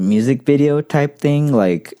music video type thing,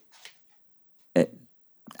 like,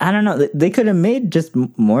 I don't know. They could have made just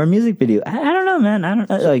more music video. I don't know, man. I don't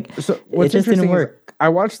know. Like, so it just didn't work. I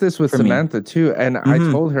watched this with Samantha too, and I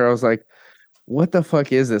told her, I was like, "What the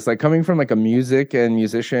fuck is this?" Like, coming from like a music and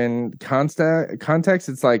musician context,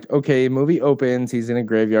 it's like, okay, movie opens, he's in a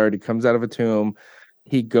graveyard, he comes out of a tomb,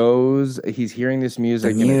 he's hearing this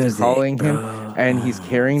music, and it's calling him, and he's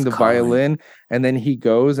carrying the violin, and then he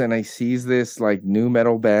goes and he sees this like new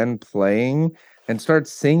metal band playing. And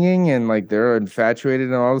starts singing, and like they're infatuated,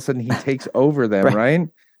 and all of a sudden he takes over them, right?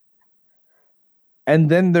 And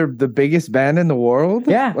then they're the biggest band in the world.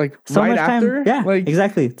 Yeah, like so right much after. Time, like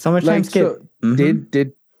exactly. So much time skip.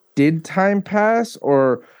 So did time pass,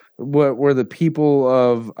 or what were the people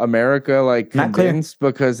of America like convinced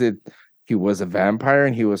because he was a vampire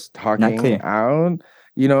and he was talking out?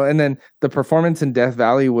 And then the performance in Death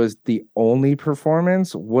Valley was the only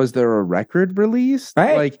performance. Was there a record released?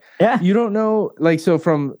 Right. Like, yeah. You don't know. Like, so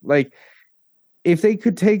from like, if they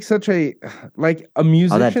could take such a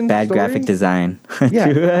musician, all that bad story, graphic design,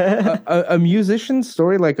 a musician's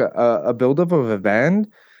story, like a buildup of a band.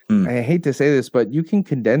 I hate to say this, but you can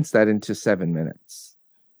condense that into 7 minutes.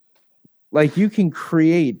 Like, you can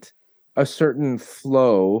create a certain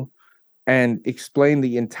flow and explain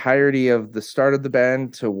the entirety of the start of the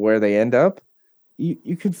band to where they end up.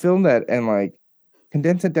 You could film that and like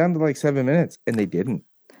condense it down to like 7 minutes, and they didn't.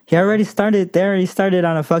 He already started there. He started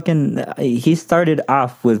on a fucking. He started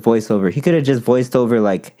off with voiceover. He could have just voiced over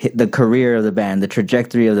like the career of the band, the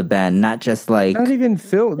trajectory of the band, not just like not even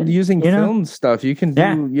using film stuff. You can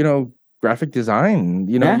do graphic design.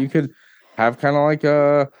 You could have kind of like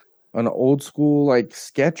an old school like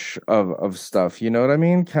sketch of stuff. You know what I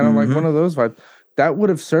mean? Kind of like one of those vibes. That would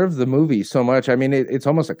have served the movie so much. I mean, it's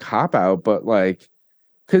almost a cop out, but like,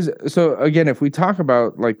 so again, if we talk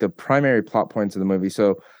about like the primary plot points of the movie,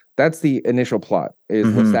 so that's the initial plot is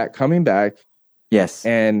Lestat coming back, yes,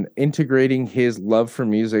 and integrating his love for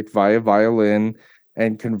music via violin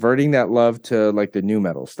and converting that love to like the new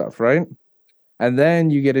metal stuff, right? And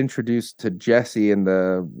then you get introduced to Jessie and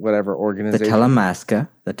the whatever organization, the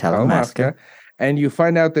Talamasca, and you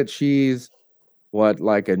find out that she's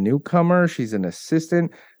like a newcomer. She's an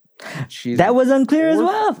assistant. That was unclear as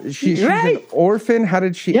well. She's an orphan. How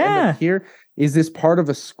did she end up here? Is this part of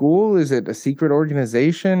a school? Is it a secret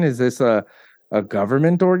organization? Is this a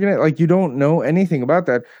government organization? Like, you don't know anything about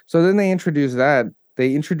that. So then they introduce that.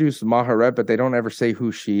 They introduce Maharet, but they don't ever say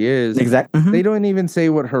who she is. Exactly. They don't even say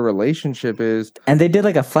what her relationship is. And they did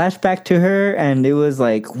like a flashback to her, and it was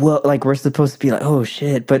like, well, like we're supposed to be like, oh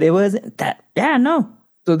shit, but it wasn't that. Yeah, no.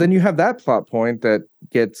 So then you have that plot point that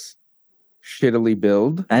gets shittily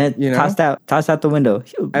billed, and it tossed out the window.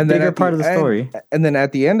 And bigger part of the story. And then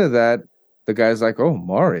at the end of that, the guy's like, "Oh,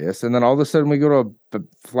 Marius," and then all of a sudden we go to a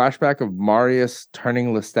flashback of Marius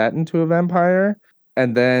turning Lestat into a vampire,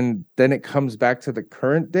 and then it comes back to the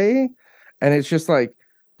current day, and it's just like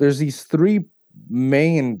there's these three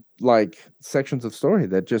main like sections of story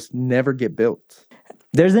that just never get built.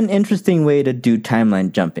 There's an interesting way to do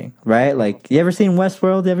timeline jumping, right? Like, you ever seen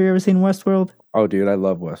Westworld? Have you ever seen Westworld? Oh, dude, I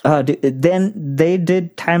love Westworld. Oh, dude, then they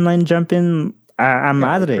did timeline jumping.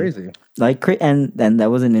 Madre. Crazy. And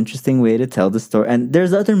that was an interesting way to tell the story. And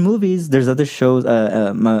there's other movies, there's other shows.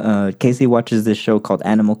 Casey watches this show called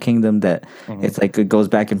Animal Kingdom that it's like it goes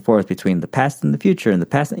back and forth between the past and the future, and the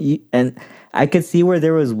past. And I could see where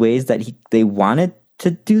there was ways that they wanted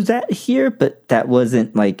to do that here, but that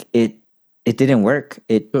wasn't like it. It didn't work.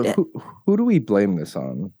 So who do we blame this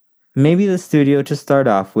on? Maybe the studio to start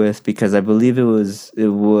off with, because I believe was it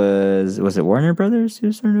Warner Brothers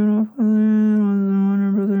who started off?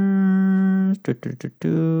 Warner Brothers.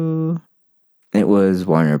 It was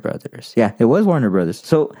Warner Brothers. Yeah, it was Warner Brothers.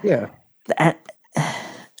 So yeah,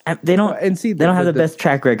 they don't have the best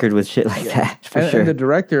track record with shit like that for sure. And the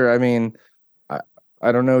director, I mean,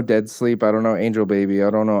 I don't know Dead Sleep, I don't know Angel Baby, I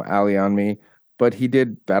don't know Ally on Me, but he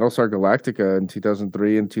did Battlestar Galactica in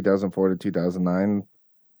 2003 and 2004 to 2009.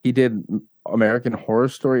 He did American Horror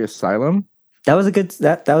Story Asylum. That was a good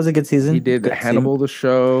season. He did Hannibal the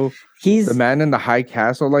show. He's The Man in the High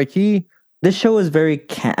Castle. Like this show was very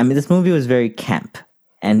camp. I mean, this movie was very camp,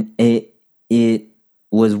 and it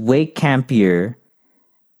was way campier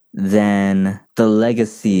than the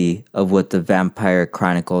legacy of what the Vampire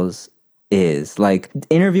Chronicles is. Like,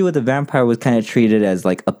 Interview with the Vampire was kind of treated as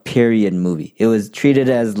like a period movie. It was treated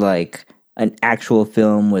as like an actual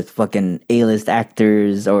film with fucking A-list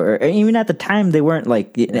actors, or even at the time they weren't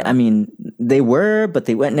like, I mean, they were, but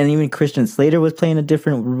they went, and even Christian Slater was playing a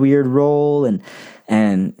different weird role,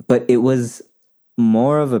 but it was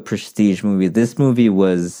more of a prestige movie. This movie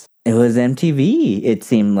was MTV, it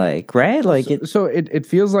seemed like, right? Like it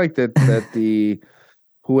feels like that the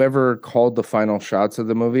whoever called the final shots of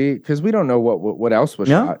the movie, because we don't know what else was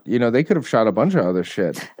shot. They could have shot a bunch of other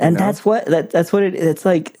shit. And that's what it's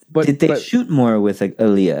like. But did they shoot more with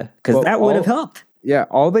Aaliyah? Because that would have helped. Yeah,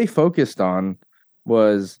 all they focused on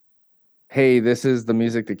was, hey, this is the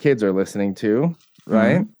music the kids are listening to,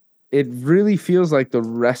 right? Mm-hmm. It really feels like the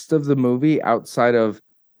rest of the movie, outside of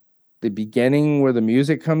the beginning where the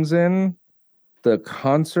music comes in, the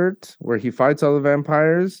concert where he fights all the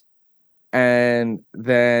vampires, and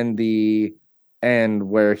then the end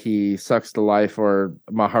where he sucks the life, or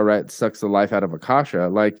Maharet sucks the life out of Akasha.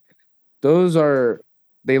 Like,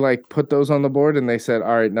 they like put those on the board and they said,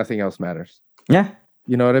 all right, nothing else matters. Yeah.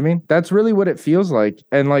 You know what I mean? That's really what it feels like.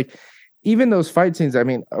 And like, even those fight scenes, I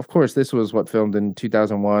mean, of course, this was what filmed in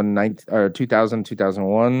 2001, or 2000,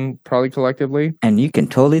 2001, probably collectively. And you can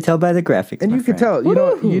totally tell by the graphics. And you can tell,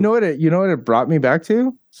 you know what it brought me back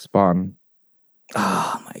to? Spawn.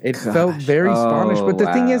 Oh my god. It felt very Spawnish, but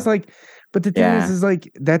the thing is like that's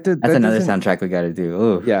another soundtrack we got to do.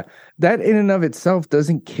 Ooh. Yeah. That in and of itself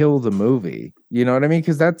doesn't kill the movie. You know what I mean?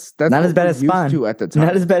 Because that's not as bad as Spawn. Used to at the time.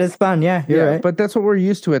 Not as bad as Spawn. Yeah, you're right. But that's what we're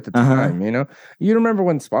used to at the time. You know, you remember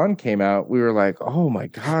when Spawn came out? We were like, "Oh my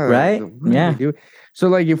god!" Right? Yeah. So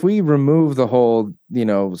like, if we remove the whole,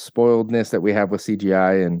 spoiledness that we have with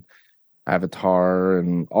CGI and Avatar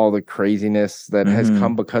and all the craziness that has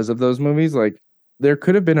come because of those movies, like there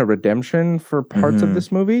could have been a redemption for parts of this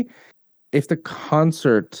movie if the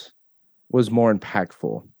concert was more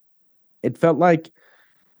impactful. It felt like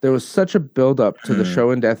there was such a buildup to the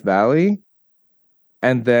show in Death Valley,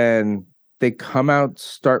 and then they come out,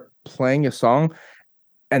 start playing a song,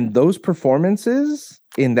 and those performances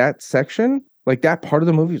in that section, like that part of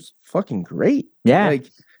the movie was fucking great. Yeah. Like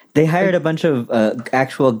they hired a bunch of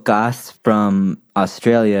actual goths from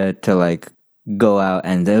Australia to like go out,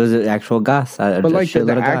 and there was actual goths. But like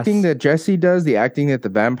the acting that Jesse does, the acting that the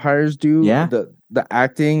vampires do, the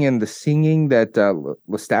acting and the singing that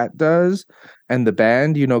Lestat does, and the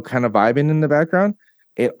band, kind of vibing in the background,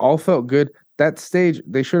 it all felt good. That stage,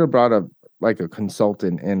 they should have brought a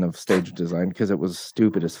consultant in of stage design because it was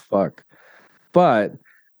stupid as fuck. But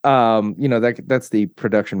that's the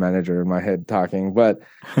production manager in my head talking. But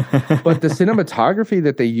the cinematography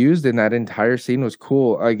that they used in that entire scene was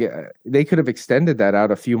cool. Like they could have extended that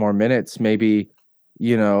out a few more minutes, maybe,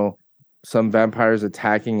 some vampires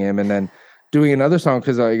attacking him and then doing another song,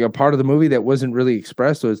 because like a part of the movie that wasn't really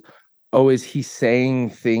expressed was, is he saying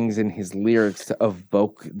things in his lyrics to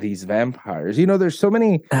evoke these vampires? There's so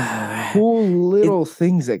many cool little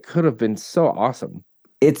things that could have been so awesome.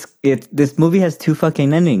 This movie has two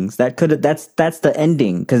fucking endings. That's the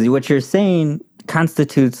ending, because what you're saying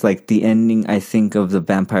constitutes like the ending, I think, of the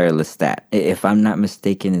Vampire Lestat. If I'm not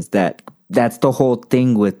mistaken, that's the whole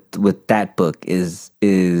thing with that book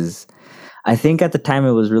is I think at the time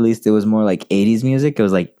it was released, it was more like 80s music. It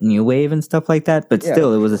was like new wave and stuff like that. But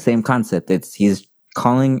still, it was the same concept. He's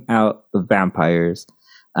calling out the vampires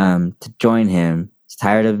to join him. He's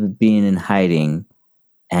tired of being in hiding.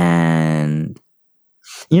 And,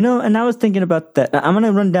 and I was thinking about that. I'm going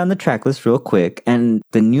to run down the track list real quick. And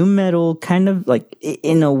the new metal kind of like,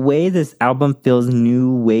 in a way, this album feels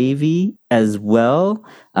new wavy as well.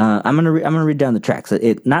 I'm gonna read down the tracks.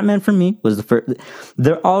 Not Meant for Me was the first.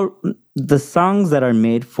 They're all the songs that are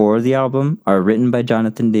made for the album are written by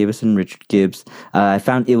Jonathan Davis and Richard Gibbs. I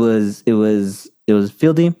found it was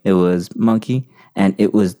Fieldy, it was Monkey, and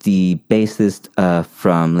it was the bassist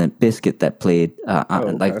from Limp Bizkit that played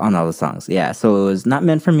on all the songs. Yeah, so it was Not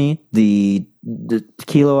Meant for Me. The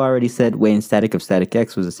Kilo already said Wayne Static of Static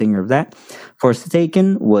X was a singer of that.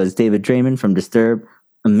 Forsaken was David Draymond from Disturbed.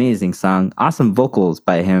 Amazing song, awesome vocals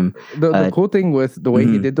by him. The cool thing with the way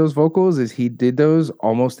he did those vocals is he did those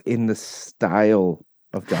almost in the style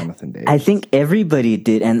of Jonathan Davis. I think everybody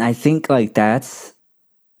did, and I think like that's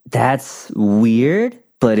weird,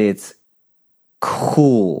 but it's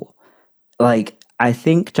cool. Like I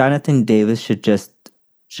think Jonathan Davis should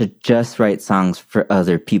just write songs for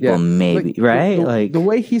other people, maybe, right? The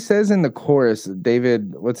way he says in the chorus,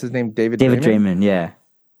 David, what's his name? David Draymond, yeah.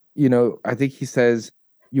 I think he says,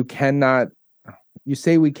 you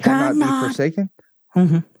say we cannot be forsaken?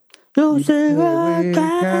 Mm-hmm. You say we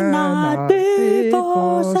cannot be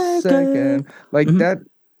forsaken. Like that's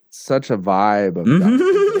such a vibe of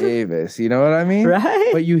Jonathan Davis, you know what I mean? Right.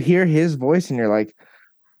 But you hear his voice and you're like,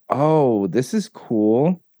 oh, this is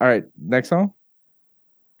cool. All right, next song.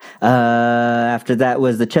 After that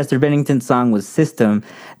was the Chester Bennington song was System.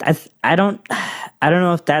 I don't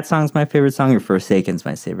know if that song's my favorite song or Forsaken's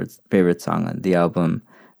my favorite song on the album,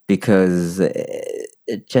 because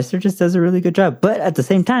Chester just does a really good job. But at the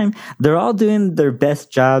same time, they're all doing their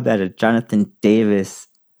best job at a Jonathan Davis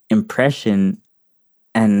impression,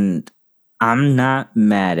 and I'm not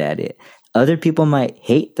mad at it. Other people might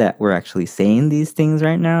hate that we're actually saying these things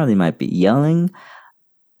right now. They might be yelling.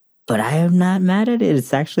 But I am not mad at it.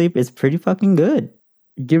 It's pretty fucking good.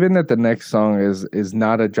 Given that the next song is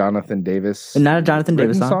not a Jonathan Davis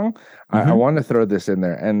song. I want to throw this in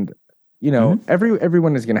there. And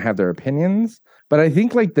everyone is going to have their opinions, but I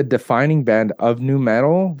think like the defining band of new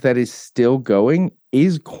metal that is still going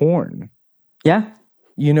is Korn. Yeah.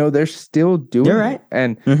 They're still doing it.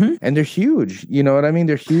 And they're huge. You know what I mean?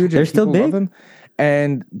 They're huge. They're still big. Love them.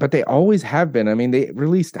 But they always have been. I mean, they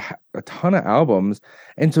released a ton of albums.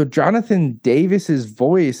 And so Jonathan Davis's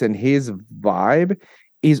voice and his vibe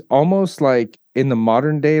is almost like in the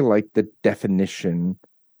modern day, like the definition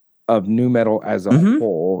of nu metal as a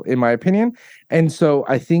whole, in my opinion. And so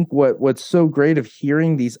I think what's so great of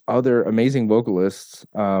hearing these other amazing vocalists,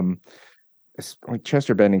 like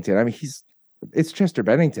Chester Bennington. I mean, it's Chester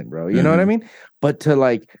Bennington, bro. You know what I mean? But to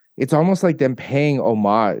like, it's almost like them paying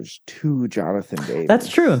homage to Jonathan Davis. That's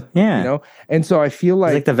true. Yeah. You know? And so I feel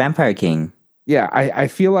like, he's like the Vampire King. Yeah, I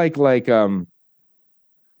feel like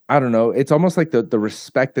I don't know, it's almost like the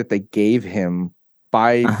respect that they gave him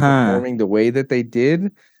by performing the way that they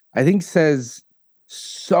did, I think says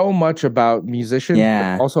so much about musicians,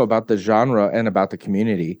 but also about the genre and about the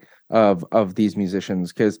community of these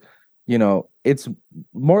musicians. Because, you know, it's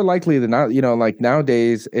more likely than not, you know, like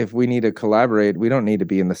nowadays, if we need to collaborate, we don't need to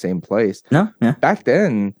be in the same place. No, yeah. Back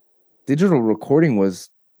then, digital recording was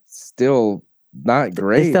still not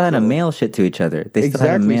great. They still had to mail shit to each other. They still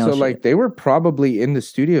had to mail so shit. like they were probably in the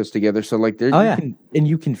studios together. So like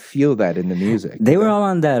you can feel that in the music. They were all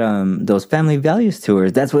on that those family values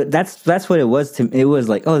tours. That's what it was to me. It was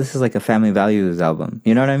like, oh, this is like a family values album.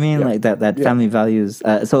 You know what I mean? Like that family values.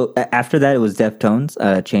 So after that, it was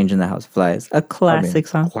Deftones, Change in the House Flies, a classic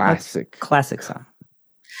song. Classic song.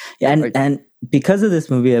 Yeah, and because of this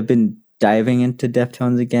movie, I've been diving into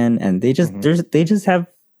Deftones again, and they just have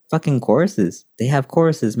fucking choruses. They have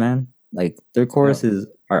choruses, man. Like their choruses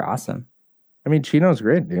are awesome. I mean, Chino's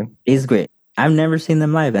great, dude. He's great. I've never seen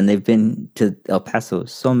them live, and they've been to El Paso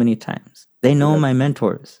so many times. They know my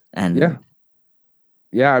mentors, and I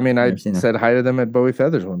mean, I said hi to them at Bowie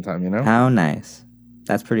Feathers one time. You know, how nice.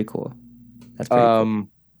 That's pretty cool. That's pretty cool.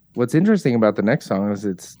 What's interesting about the next song is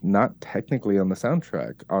it's not technically on the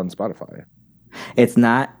soundtrack on Spotify. It's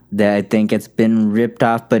not. That I think it's been ripped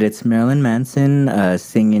off, but it's Marilyn Manson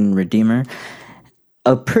singing Redeemer.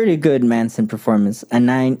 A pretty good Manson performance.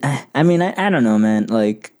 And I mean, I don't know, man.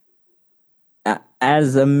 Like,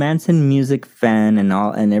 as a Manson music fan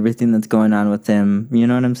and everything that's going on with him, you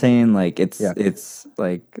know what I'm saying? Like, it's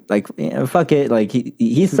like fuck it. Like,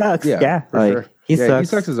 he sucks. Yeah. Like, sure. He sucks.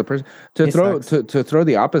 He sucks as a person. To throw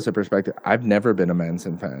the opposite perspective, I've never been a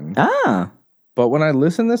Manson fan. But when I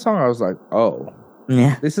listened to this song, I was like, oh.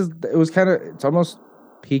 Yeah, it's almost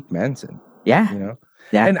peak Manson. Yeah, you know.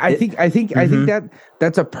 Yeah, and I think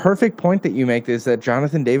that's a perfect point that you make. Is that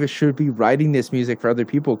Jonathan Davis should be writing this music for other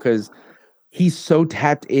people because he's so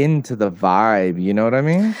tapped into the vibe. You know what I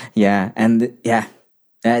mean? Yeah, and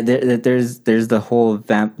there's the whole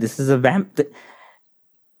vamp. This is a vamp.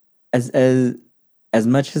 As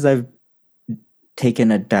much as I've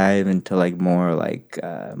taken a dive into like more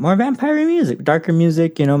vampire music, darker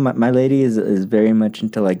music. You know, my lady is very much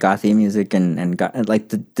into like gothy music and like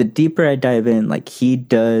the deeper I dive in, like he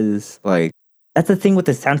does. Like that's the thing with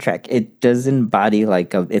the soundtrack. It does embody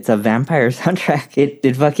like it's a vampire soundtrack.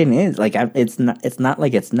 It fucking is. Like it's not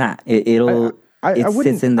like it's not. It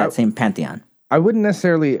sits in that same pantheon. I wouldn't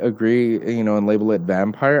necessarily agree, you know, and label it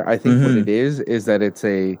vampire. I think what it is that it's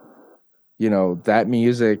a, you know, that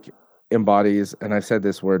music embodies, and I've said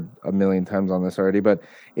this word a million times on this already, but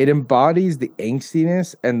it embodies the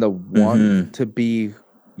angstiness and the want to be,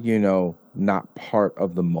 you know, not part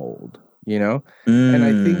of the mold, you know? And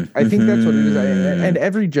I think that's what it is. And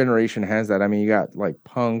every generation has that. I mean, you got like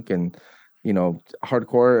punk and, you know,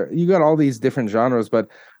 hardcore, you got all these different genres, but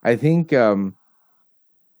I think at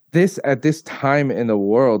this time in the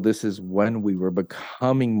world, this is when we were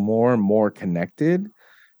becoming more and more connected.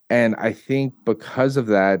 And I think because of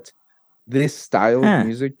that, this style of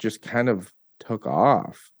music just kind of took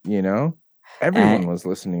off, you know? Everyone was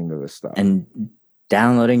listening to this stuff. And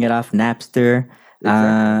downloading it off Napster.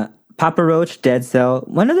 Exactly. Papa Roach, Dead Cell,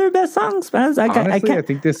 one of their best songs, man. Honestly, I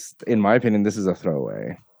think this, in my opinion, this is a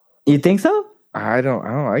throwaway. You think so? I don't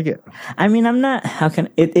like it. I mean, I'm not, how can,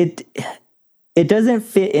 it doesn't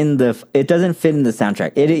fit in the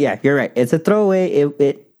soundtrack. Yeah, you're right. It's a throwaway.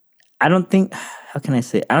 I don't think, how can I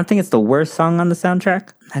say it? I don't think it's the worst song on the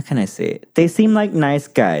soundtrack. How can I say it? They seem like nice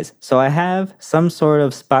guys. So I have some sort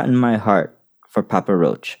of spot in my heart for Papa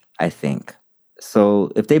Roach, I think.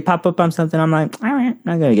 So if they pop up on something, I'm like, all right,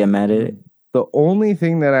 not going to get mad at it. The only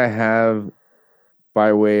thing that I have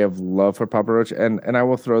by way of love for Papa Roach, and I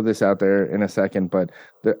will throw this out there in a second, but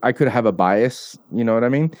I could have a bias, you know what I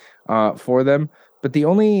mean, for them. But the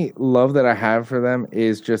only love that I have for them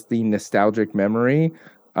is just the nostalgic memory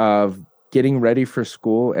of getting ready for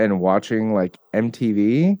school and watching like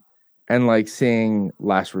MTV and like seeing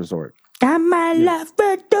Last Resort. Got my love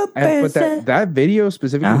for the but that video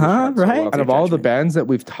specifically, right? Out of all the bands that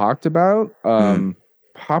we've talked about,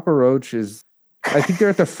 Papa Roach is, I think they're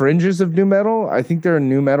at the fringes of nu metal. I think they're a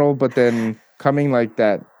nu metal, but then coming like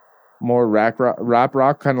that more rap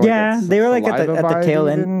rock, kind of yeah, they were like at the tail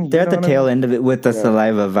end. They're at the tail end of it with the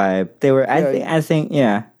Saliva vibe. They were. I think.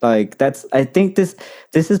 Yeah. Like that's. I think this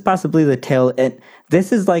is possibly the tail end.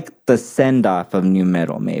 This is like the send off of new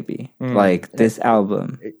metal, maybe. Like this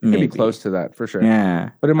album. It could be close to that for sure. Yeah.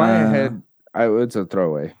 But in my head, it's a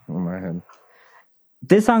throwaway in my head.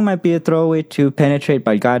 This song might be a throwaway to Penetrate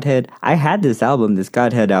by Godhead. I had this album, this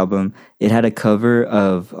Godhead album. It had a cover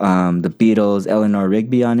of the Beatles' Eleanor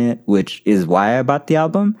Rigby on it, which is why I bought the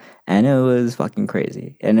album. And it was fucking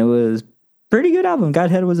crazy. And it was pretty good album.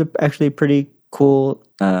 Godhead was actually a pretty cool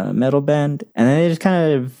metal band. And then they just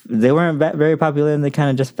they weren't very popular and they kind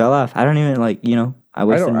of just fell off. I don't even I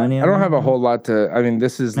wasted money on I don't have a whole lot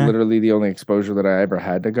this is literally the only exposure that I ever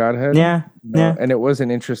had to Godhead. Yeah. Yeah. And it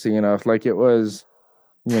wasn't interesting enough. Like it was...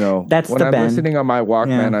 that's when I'm listening on my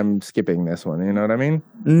Walkman, I'm skipping this one. You know what I mean?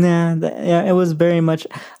 It was very much.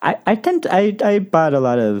 I bought a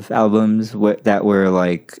lot of albums that were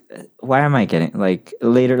like, why am I getting like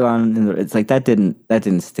later on? It's like that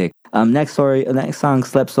didn't stick. Next song,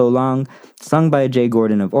 Slept So Long, sung by Jay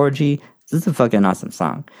Gordon of Orgy. This is a fucking awesome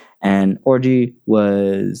song, and Orgy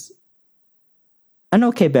was an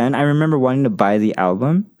okay band. I remember wanting to buy the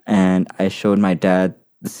album, and I showed my dad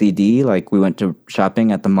the CD. Like we went to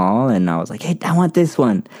shopping at the mall and I was like, hey, I want this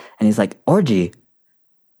one. And he's like, Orgy?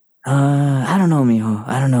 I don't know, mijo.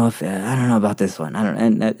 I don't know about this one. I don't,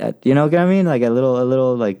 and you know what I mean? Like a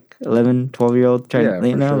little like 11, 12-year-old, sure.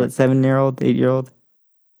 7-year-old, 8-year-old.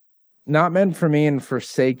 Not Meant for Me and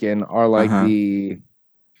Forsaken are like the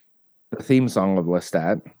theme song of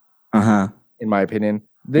Lestat. In my opinion.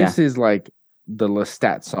 This is like the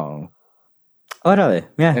Lestat song. Oh, really?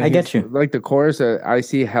 Yeah, I get you. Like the chorus, I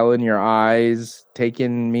see hell in your eyes,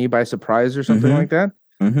 taking me by surprise or something like that.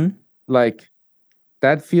 Like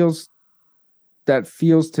that feels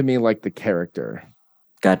to me like the character.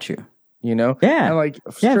 Got you. You know? Yeah. And like,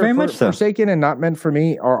 very much so. Forsaken and Not Meant for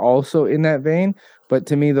Me are also in that vein, but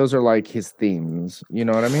to me, those are like his themes. You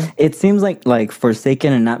know what I mean? It seems like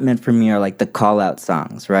Forsaken and Not Meant for Me are like the call out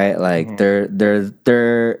songs, right? Like they're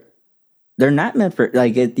not meant for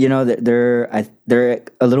like it. You know, they're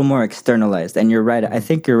a little more externalized, and you're right. I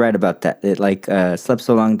think you're right about that. It like Slept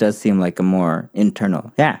So Long does seem like a more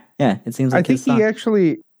internal. Yeah. It seems like I think he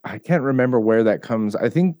actually. I can't remember where that comes. I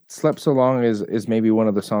think Slept So Long is maybe one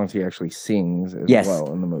of the songs he actually sings as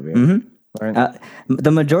well in the movie. Right? The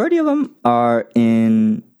majority of them are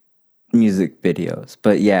in music videos,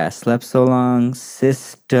 but yeah, Slept So Long,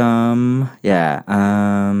 System,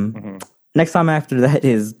 Next song after that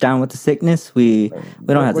is Down with the Sickness. We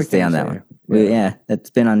don't have to stay on that one. It's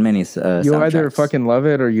been on many you either fucking love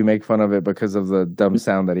it or you make fun of it because of the dumb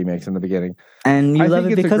sound that he makes in the beginning. And you love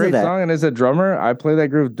it because of that. I think it's a great song, and as a drummer, I play that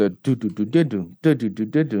groove. That's a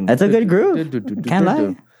good groove. Can't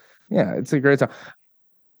lie. Yeah, it's a great song.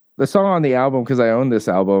 The song on the album, because I own this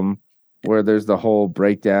album, where there's the whole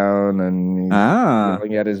breakdown and he's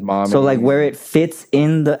yelling at his mom. So like where it fits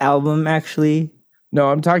in the album, actually. No,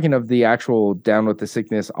 I'm talking of the actual Down with the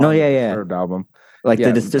Sickness on the Disturbed album. Like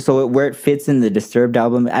so where it fits in the Disturbed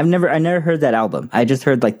album. I never heard that album. I just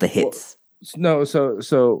heard like the hits. Well,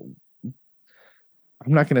 so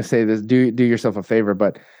I'm not gonna say this. Do yourself a favor,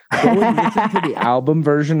 but go and listen to the album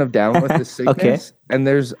version of Down with the Sickness. Okay. And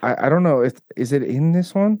there's I don't know is it in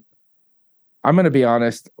this one? I'm gonna be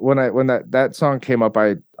honest. When that song came up,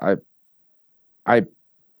 I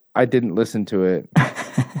didn't listen to it.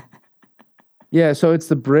 Yeah, so it's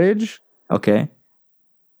the bridge. Okay.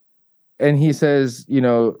 And he says,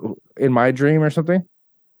 in my dream or something.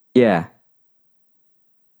 Yeah.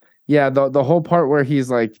 Yeah, the whole part where he's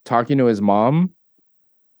like talking to his mom.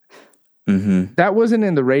 That wasn't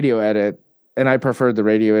in the radio edit, and I preferred the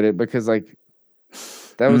radio edit because like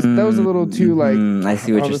that was a little too like. I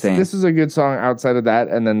see what you're saying. This is a good song outside of that,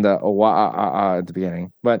 and then the at the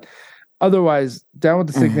beginning. But otherwise, Down with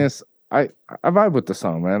the Sickness. I vibe with the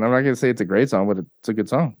song, man. I'm not gonna say it's a great song, but it's a good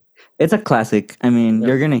song. It's a classic. I mean,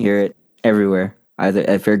 you're gonna hear it everywhere. Either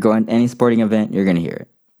if you're going to any sporting event, you're gonna hear it.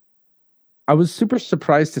 I was super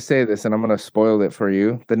surprised to say this, and I'm gonna spoil it for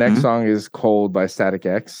you. The next song is "Cold" by Static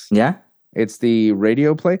X. Yeah, it's the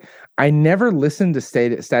radio play. I never listened to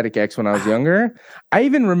Static X when I was younger. I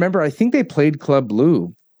even remember. I think they played Club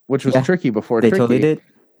Blue, which was tricky before. They tricky. Totally did.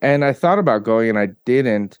 And I thought about going, and I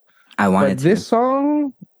didn't. I wanted to. This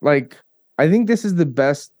song, like, I think this is the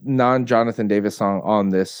best non-Jonathan Davis song on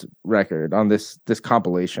this record, on this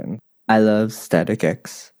compilation. I love Static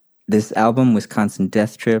X. This album, Wisconsin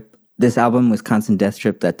Death Trip. That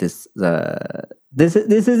this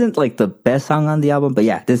isn't like the best song on the album, but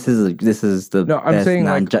yeah, this is the I'm best saying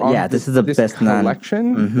this is the best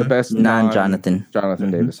collection, the best non-Jonathan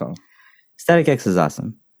Davis song. Static X is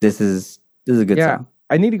awesome. This is a good song.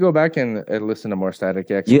 I need to go back and listen to more Static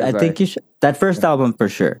X. I think you should. That first album for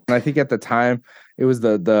sure. And I think at the time it was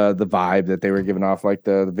the vibe that they were giving off, like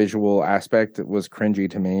the visual aspect was cringy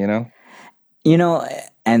to me,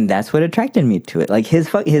 and that's what attracted me to it. Like his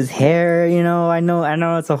hair, I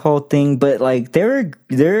know it's a whole thing, but like they're a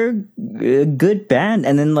good band.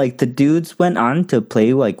 And then like the dudes went on to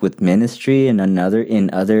play like with Ministry and in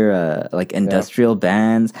other like industrial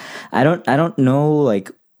bands. I don't know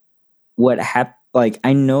like what happened. Like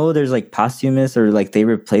I know there's like posthumous or like they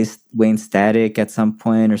replaced Wayne Static at some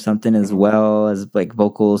point or something as well as like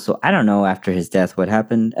vocals. So I don't know after his death what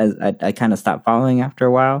happened. As I kind of stopped following after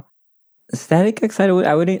a while. Static X, I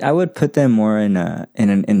would put them more in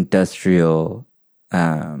an industrial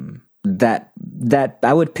that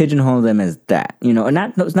I would pigeonhole them as that,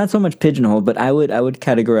 not so much pigeonhole, but I would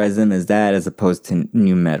categorize them as that as opposed to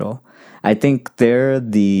new metal. I think they're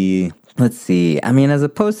let's see. I mean, as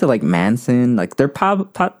opposed to like Manson, like they're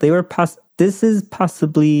they're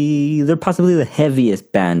possibly the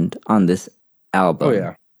heaviest band on this album.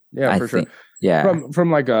 Oh yeah, for sure. Yeah,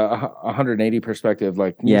 from like a 180 perspective,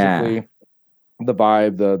 like musically, the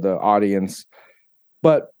vibe, the audience.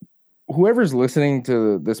 But whoever's listening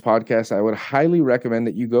to this podcast, I would highly recommend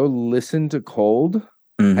that you go listen to Cold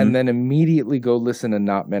and then immediately go listen to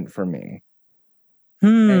Not Meant for Me.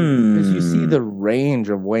 And because you see the range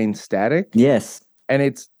of Wayne Static. Yes. And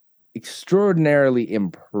it's extraordinarily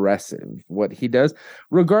impressive what he does,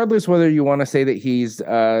 regardless whether you want to say that he's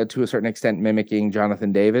to a certain extent mimicking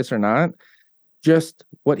Jonathan Davis or not. Just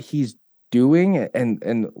what he's doing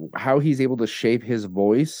and how he's able to shape his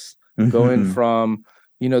voice, going from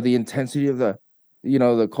the intensity of the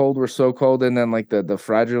the Cold We're So Cold, and then like the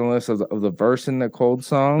fragileness of the verse in the Cold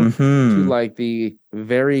song to like the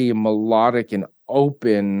very melodic and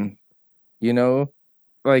open,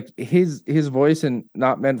 like his voice in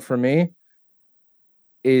Not Meant for Me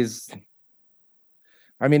is,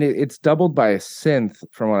 I mean, it's doubled by a synth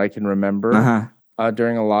from what I can remember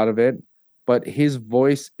during a lot of it. But his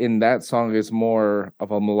voice in that song is more of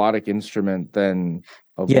a melodic instrument than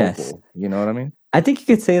a vocal. You know what I mean? I think you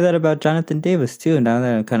could say that about Jonathan Davis too. Now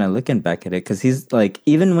that I'm kind of looking back at it, because he's like,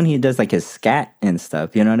 even when he does like his scat and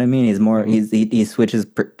stuff, you know what I mean? He's more he switches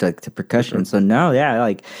to percussion. Sure. So now,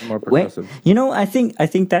 like more percussive. I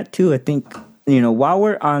think that too. I think while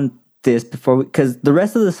we're on this, because the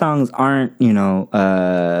rest of the songs aren't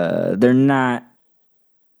they're not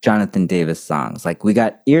Jonathan Davis songs. Like we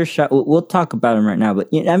got Earshot. We'll talk about him right now, but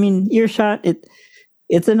I mean, Earshot.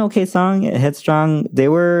 It's an okay song. Headstrong.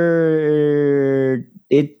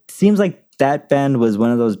 It seems like that band was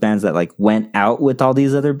one of those bands that like went out with all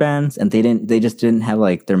these other bands, and they just didn't have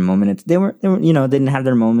like their moment. They were they didn't have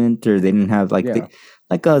their moment, or they didn't have like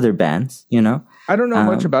like other bands. I don't know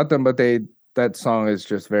much about them, but that song is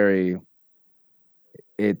just very.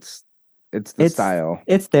 It's the style.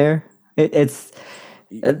 It's there. It's.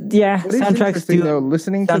 Soundtracks do. Though,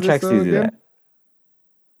 listening to soundtracks do that.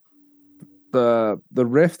 The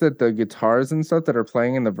riff that the guitars and stuff that are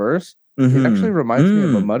playing in the verse, it actually reminds me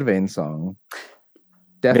of a Mudvayne song.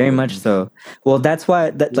 Definitely. Very much so. Well, that's why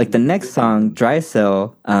like the next song, Dry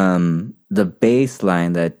Cell, the bass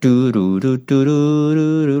line, that doo doo doo doo doo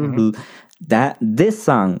doo doo, that this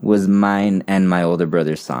song was mine and my older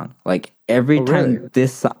brother's song. Like every time really?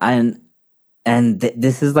 This song,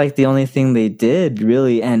 this is like the only thing they did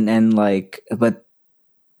really, and like, but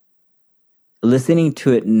listening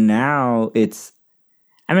to it now, it's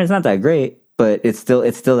not that great, but it's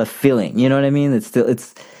still a feeling. You know what I mean?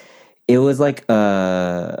 It was like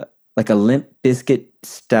a Limp Bizkit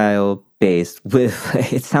style bass with,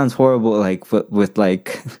 it sounds horrible, like with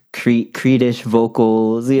like Creedish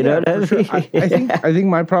vocals. You know what I mean? Sure. I think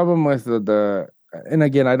my problem with the and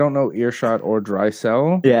again, I don't know Earshot or Dry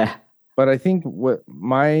Cell. Yeah. But I think what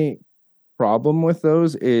my problem with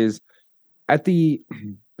those is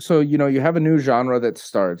so you have a new genre that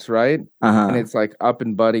starts, right? And it's like up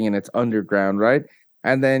and budding and it's underground, right?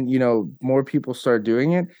 And then more people start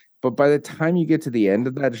doing it, but by the time you get to the end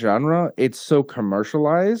of that genre, it's so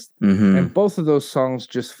commercialized, and both of those songs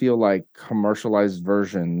just feel like commercialized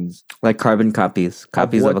versions, like carbon copies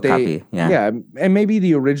of a copy. Yeah, and maybe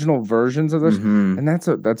the original versions of this, and that's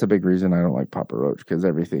a big reason I don't like Papa Roach, because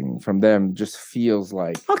everything from them just feels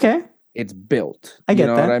like it's built. I get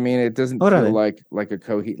that. What I mean? It doesn't feel like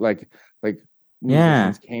a like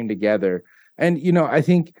musicians came together, and I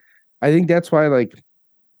think that's why, like,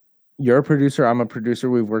 you're a producer, I'm a producer,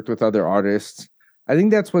 we've worked with other artists. I think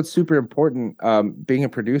that's what's super important, being a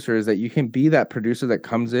producer, is that you can be that producer that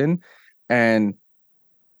comes in and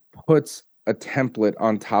puts a template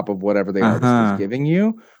on top of whatever the artist is giving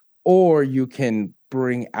you, or you can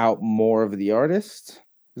bring out more of the artist.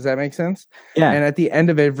 Does that make sense? Yeah. And at the end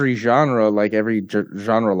of every genre, like every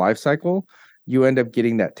genre life cycle, you end up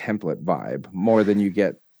getting that template vibe more than you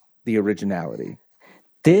get the originality.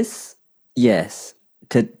 This, yes,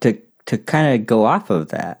 to kind of go off of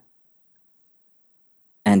that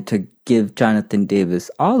and to give Jonathan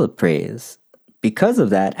Davis all the praise because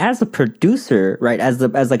of that, as a producer, right, as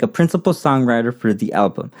like a principal songwriter for the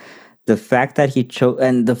album, the fact that he chose,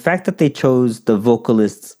 and the fact that they chose the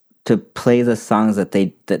vocalists to play the songs that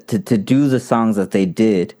they to do the songs that they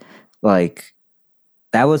did, like,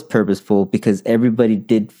 that was purposeful because everybody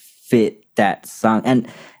did fit that song.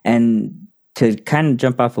 And to kind of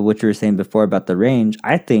jump off of what you were saying before about the range,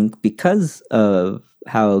 I think because of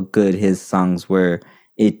how good his songs were,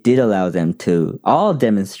 it did allow them to all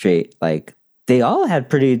demonstrate, like, they all had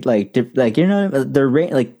pretty, like, like, you know, their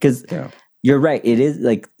range, like, because you're right, it is,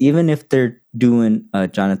 like, even if they're doing a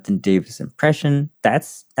Jonathan Davis impression,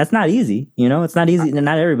 that's not easy, you know, it's not easy,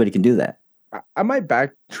 not everybody can do that. I might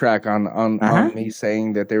backtrack on me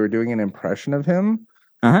saying that they were doing an impression of him.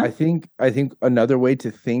 I think another way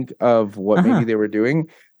to think of what maybe they were doing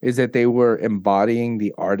is that they were embodying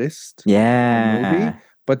the artist in the movie,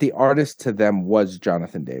 but the artist to them was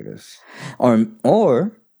Jonathan Davis.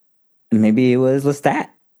 Or maybe it was Lestat.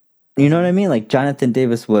 You know what I mean? Like, Jonathan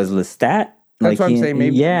Davis was Lestat. That's like, what I'm saying.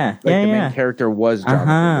 Maybe the main character was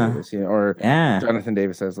Jonathan Davis, you know, or Jonathan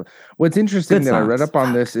Davis as. What's interesting that I read up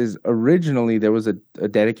on this is originally there was a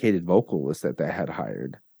dedicated vocalist that they had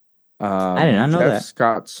hired. I did not know that.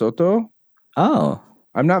 Scott Soto. Oh,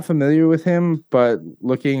 I'm not familiar with him, but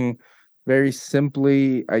looking very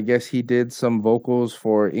simply, I guess he did some vocals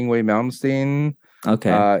for Yngwie Malmsteen.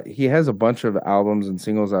 Okay. He has a bunch of albums and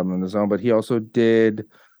singles out on his own, but he also did.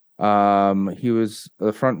 He was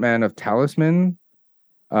the frontman of Talisman.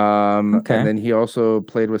 And then he also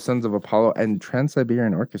played with Sons of Apollo and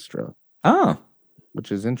Trans-Siberian Orchestra. Oh,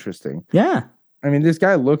 which is interesting. Yeah. I mean, this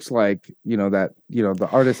guy looks like, the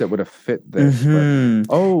artist that would have fit this. But,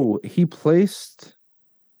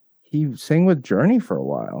 he sang with Journey for a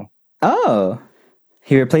while. Oh,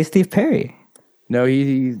 he replaced Steve Perry. No,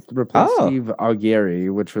 he replaced Steve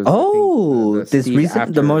Augeri, which was the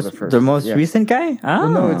most recent guy. Oh, well,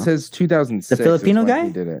 no, it says 2006. The Filipino guy.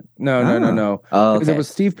 He did it. No. Oh, because it was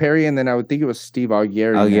Steve Perry, and then I would think it was Steve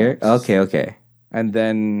Augeri. Okay. And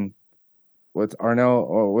then what's Arnel?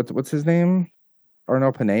 Or what's his name?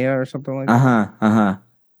 Arnel Panea or something like that.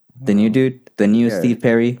 The new dude, the new Steve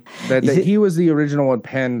Perry. He was the original one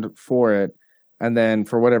penned for it, and then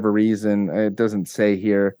for whatever reason, it doesn't say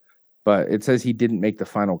here, but it says he didn't make the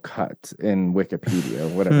final cut in Wikipedia,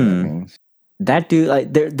 whatever that means. That dude,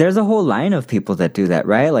 like, there's a whole line of people that do that,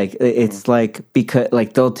 right? Like, it's like, because,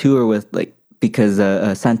 like, they'll tour with, like, because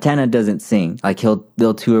Santana doesn't sing, like,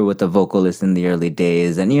 they'll tour with a vocalist in the early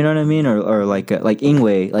days, and you know what I mean, or like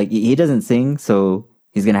Yngwie, like, he doesn't sing, so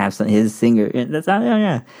he's gonna have his singer. That's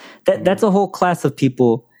that's a whole class of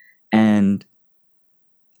people, and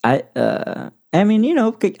I mean, I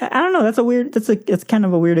don't know. It's kind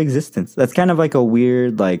of a weird existence. That's kind of like a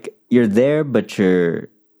weird, like, you're there, but I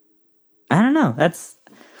don't know. That's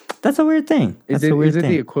a weird thing. Is it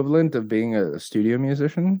the equivalent of being a studio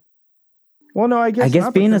musician? Well, no, I guess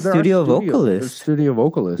not, being a studio vocalist. Studio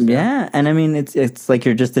vocalist. Yeah, and I mean, it's like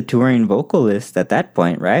you're just a touring vocalist at that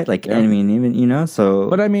point, right? Like, I mean, even so.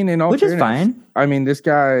 But I mean, in all which fairness, is fine. I mean, this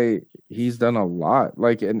guy, he's done a lot.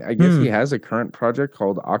 Like, and I guess he has a current project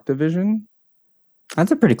called Octavision.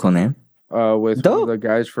 That's a pretty cool name. With one of the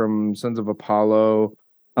guys from Sons of Apollo.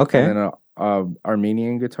 Okay. And then an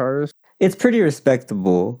Armenian guitarist. It's pretty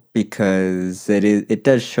respectable because it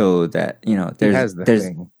does show that, there's there's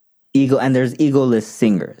egoless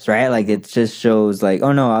singers, right? Like, it just shows, like,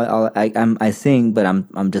 oh no, I sing, but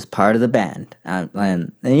I'm just part of the band,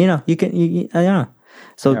 and you can I don't know.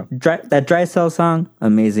 So that Dry Cell song,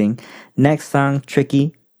 amazing. Next song,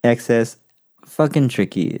 Tricky, Excess, fucking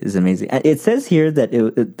Tricky is amazing. It says here that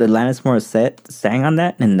the Alanis Morissette sang on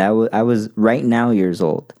that, and I was right now years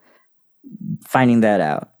old finding that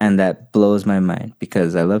out, and that blows my mind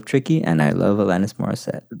because I love Tricky and I love Alanis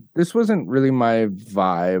Morissette. This wasn't really my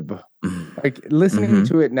vibe. Like, listening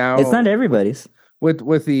to it now, it's not everybody's.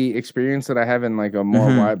 With the experience that I have in, like, a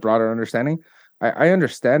more broader understanding, I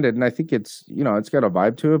understand it, and I think it's it's got a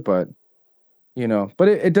vibe to it, but but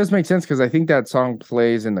it does make sense because I think that song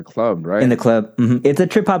plays in the club, right? In the club, it's a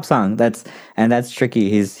trip hop song. That's Tricky.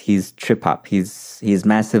 He's trip hop. He's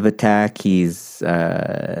Massive Attack. He's who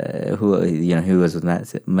was with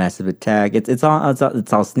Massive Attack. It's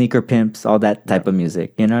all Sneaker Pimps, all that type of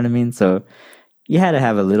music. You know what I mean? So you had to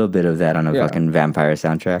have a little bit of that on a fucking vampire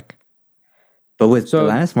soundtrack. But with So-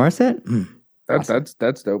 Alanis Morissette, awesome.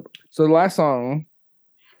 That's dope. So the last song.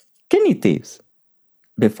 Kidney Thieves.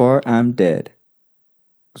 Before I'm Dead.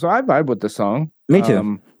 So I vibe with the song. Me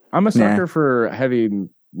too. I'm a sucker for heavy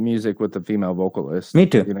music with the female vocalist. Me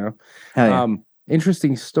too. You know. Hell yeah.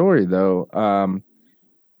 Interesting story though.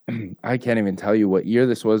 I can't even tell you what year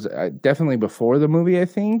this was. Definitely before the movie, I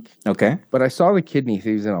think. Okay. But I saw the Kidney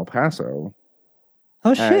Thieves in El Paso.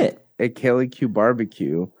 Oh shit. At Kelly Q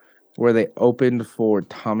Barbecue, where they opened for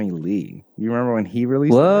Tommy Lee. You remember when he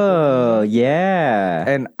released? Whoa, yeah.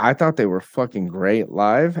 And I thought they were fucking great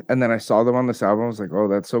live. And then I saw them on this album. I was like, oh,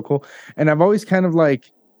 that's so cool. And I've always kind of like,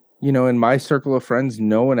 you know, in my circle of friends,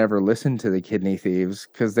 no one ever listened to the Kidney Thieves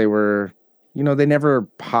because they were, you know, they never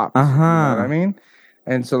popped. You know what I mean?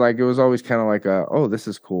 And so like it was always kind of like oh, this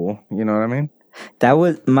is cool. You know what I mean? That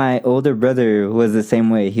was my older brother was the same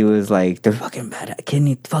way. He was like, they're fucking bad at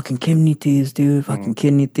kidney thieves, dude. Fucking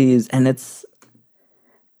kidney thieves. And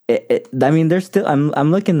I mean, they're still,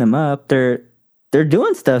 I'm looking them up. They're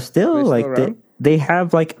doing stuff still. Like they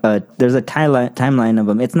have like there's a timeline of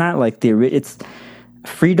them. It's not like it's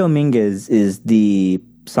Free Dominguez is the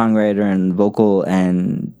songwriter and vocal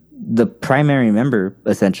and the primary member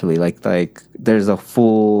essentially. Like there's a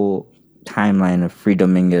full timeline of Free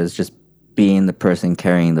Dominguez just being the person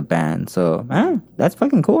carrying the band. So that's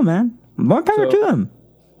fucking cool, man. More power to him.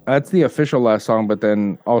 That's the official last song, but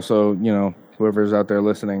then also, you know, whoever's out there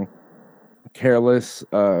listening, Careless,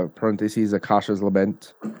 parentheses, Akasha's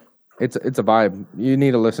Lament. It's a vibe. You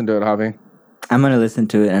need to listen to it, Javi. I'm gonna listen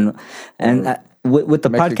to it, and with the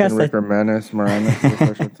Mexican podcast, Rick Moranis,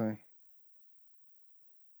 I should say.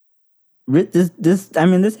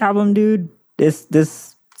 This album, dude, this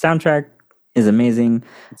soundtrack is amazing.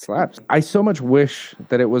 It slaps. I so much wish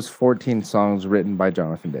that it was 14 songs written by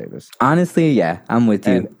Jonathan Davis. Honestly, yeah, I'm with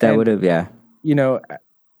you. That would have, yeah. You know,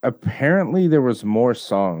 apparently there was more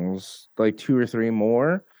songs, like 2 or 3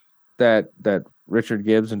 more, that Richard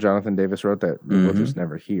Gibbs and Jonathan Davis wrote that we will just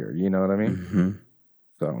never hear. You know what I mean? Mm-hmm.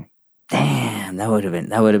 So, damn, that would have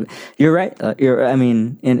been. You're right.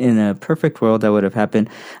 In a perfect world, that would have happened.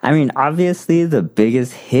 I mean, obviously, the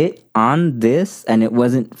biggest hit on this, and it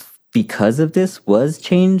wasn't because of this, was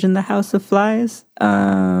Change in the House of Flies.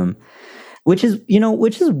 Which is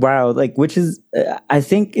wild. I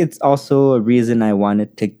think it's also a reason I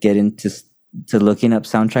wanted to get into looking up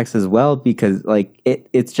soundtracks as well, because like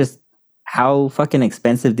it's just how fucking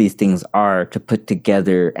expensive these things are to put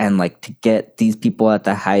together, and like to get these people at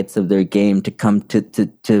the heights of their game to come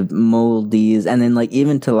to mold these, and then like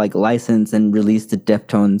even to like license and release the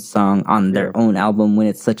Deftones song on their own album when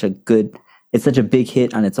it's such a big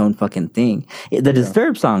hit on its own fucking thing. The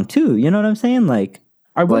Disturbed song too, you know what I'm saying? Like,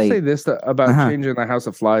 I will say this about Change in the House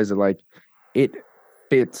of Flies, that like it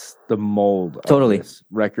fits the mold of this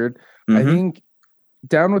record. Mm-hmm. I think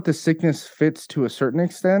Down with the Sickness fits to a certain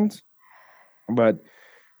extent, but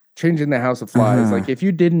Change in the House of Flies, like if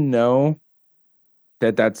you didn't know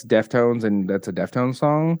that that's Deftones and that's a Deftones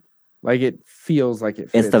song, like it feels like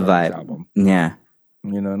it fits. It's the vibe. Album. Yeah.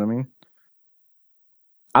 You know what I mean?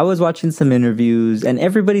 I was watching some interviews and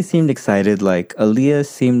everybody seemed excited. Like Aaliyah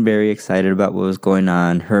seemed very excited about what was going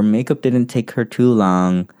on. Her makeup didn't take her too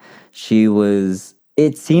long.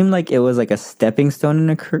 It seemed like it was like a stepping stone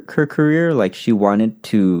in her career. Like she wanted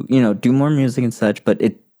to, do more music and such, but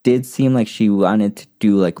it did seem like she wanted to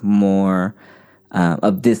do like more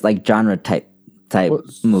of this like genre type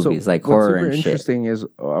movies, like horror and shit. What's super interesting is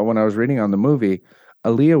when I was reading on the movie,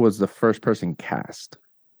 Aaliyah was the first person cast.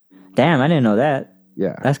 Damn, I didn't know that.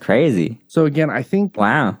 Yeah. That's crazy. So again, I think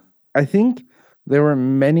there were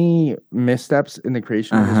many missteps in the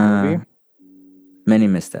creation of this movie. Many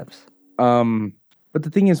missteps. But the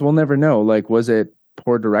thing is, we'll never know. Like, was it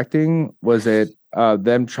poor directing? Was it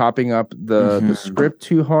them chopping up the script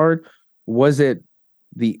too hard? Was it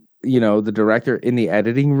the director in the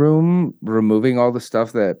editing room removing all the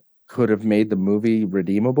stuff that could have made the movie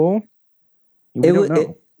redeemable? We don't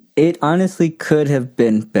know. It honestly could have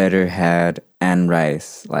been better had Anne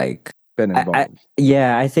Rice been involved.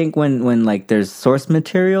 I think when like there's source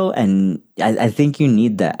material, and I think you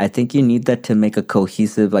need that. I think you need that to make a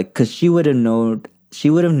cohesive, like, because she would have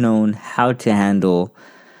known how to handle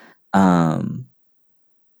the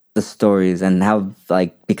stories and how,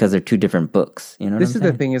 like, because they're two different books. You know, this is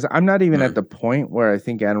the thing is, I'm not even at the point where I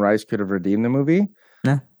think Anne Rice could have redeemed the movie.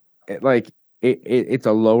 No, it's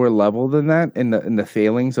a lower level than that in the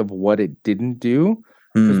failings of what it didn't do.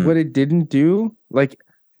 Because what it didn't do, like,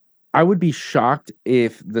 I would be shocked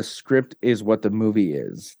if the script is what the movie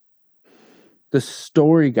is. The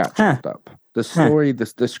story got chopped up. The story,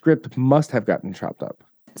 the script must have gotten chopped up.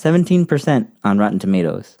 17% on Rotten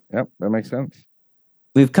Tomatoes. Yep, that makes sense.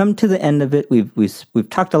 we've come to the end of it. We've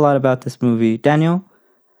talked a lot about this movie. Daniel,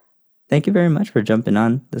 thank you very much for jumping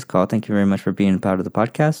on this call. Thank you very much for being part of the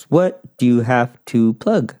podcast. What do you have to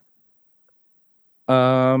plug?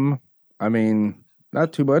 I mean,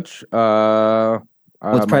 not too much.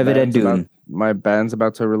 What's Private Ed doing? My band's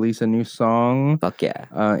about to release a new song. Fuck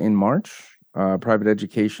yeah. In March. Private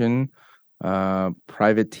Education,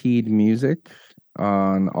 Private Teed Music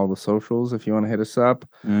on all the socials if you want to hit us up.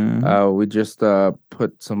 We just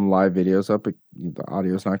put some live videos up. The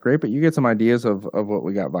audio's not great, but you get some ideas of what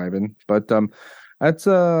we got vibing. But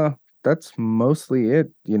that's mostly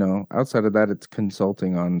it. You know, outside of that, it's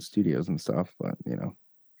consulting on studios and stuff. But you know,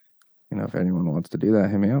 if anyone wants to do that,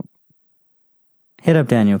 hit me up. Hit up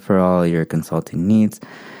Daniel for all your consulting needs.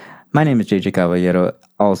 My name is JJ Caballero,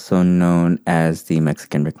 also known as the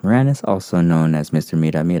Mexican Rick Moranis, also known as Mr.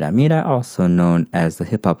 Mira Mira Mira, also known as the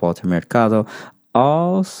Hip Hop Walter Mercado,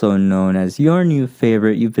 also known as your new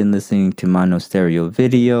favorite. You've been listening to Mono Stereo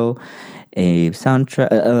Video, a soundtrack,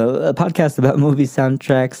 a podcast about movie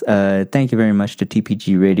soundtracks. Thank you very much to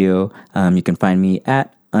TPG Radio. You can find me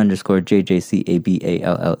at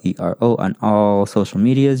 _JJCABALLERO on all social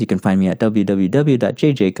medias. You can find me at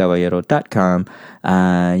www.jjcaballero.com.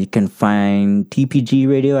 You can find TPG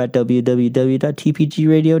Radio at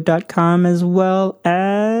www.tpgradio.com, as well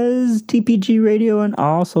as TPG Radio on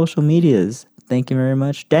all social medias. Thank you very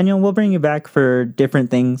much. Daniel, we'll bring you back for different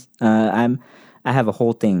things. I have a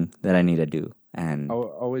whole thing that I need to do. And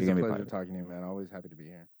always a pleasure talking to you, man. Always happy to be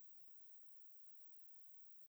here.